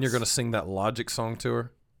 Yeah, and then you're going to sing that Logic song to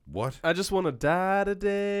her. What? I just want to die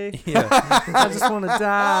today. Yeah. I just want to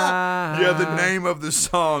die. Yeah, the name of the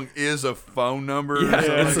song is a phone number. or Yeah,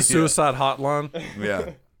 something. it's the suicide hotline.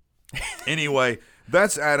 Yeah. Anyway,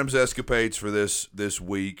 that's Adam's escapades for this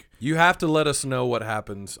week. You have to let us know what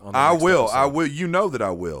happens on the I next will. episode. I will. You know that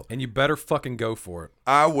I will. And you better fucking go for it.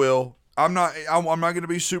 I will. I'm not going to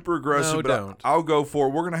be super aggressive, No, but don't. I'll go for it.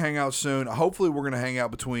 We're going to hang out soon. Hopefully, we're going to hang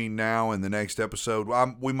out between now and the next episode.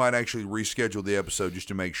 We might actually reschedule the episode just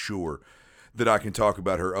to make sure that I can talk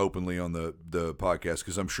about her openly on the podcast,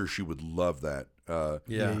 because I'm sure she would love that.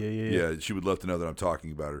 Yeah. She would love to know that I'm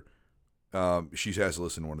talking about her. She has to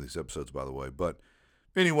listen to one of these episodes, by the way. But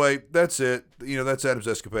anyway, that's it. That's Adam's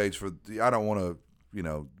escapades I don't want to,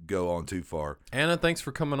 go on too far. Anna, thanks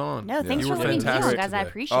for coming on. No, thanks You for were letting me on, fantastic guys. I today.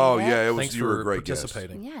 appreciate Oh it. yeah, Thanks you were for a great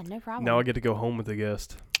participating. Yeah, no problem. Now I get to go home with a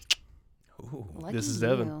guest. Ooh. Lucky This is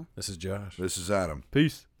Devin. you. This is Josh. This is Adam.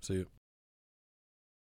 Peace. See you.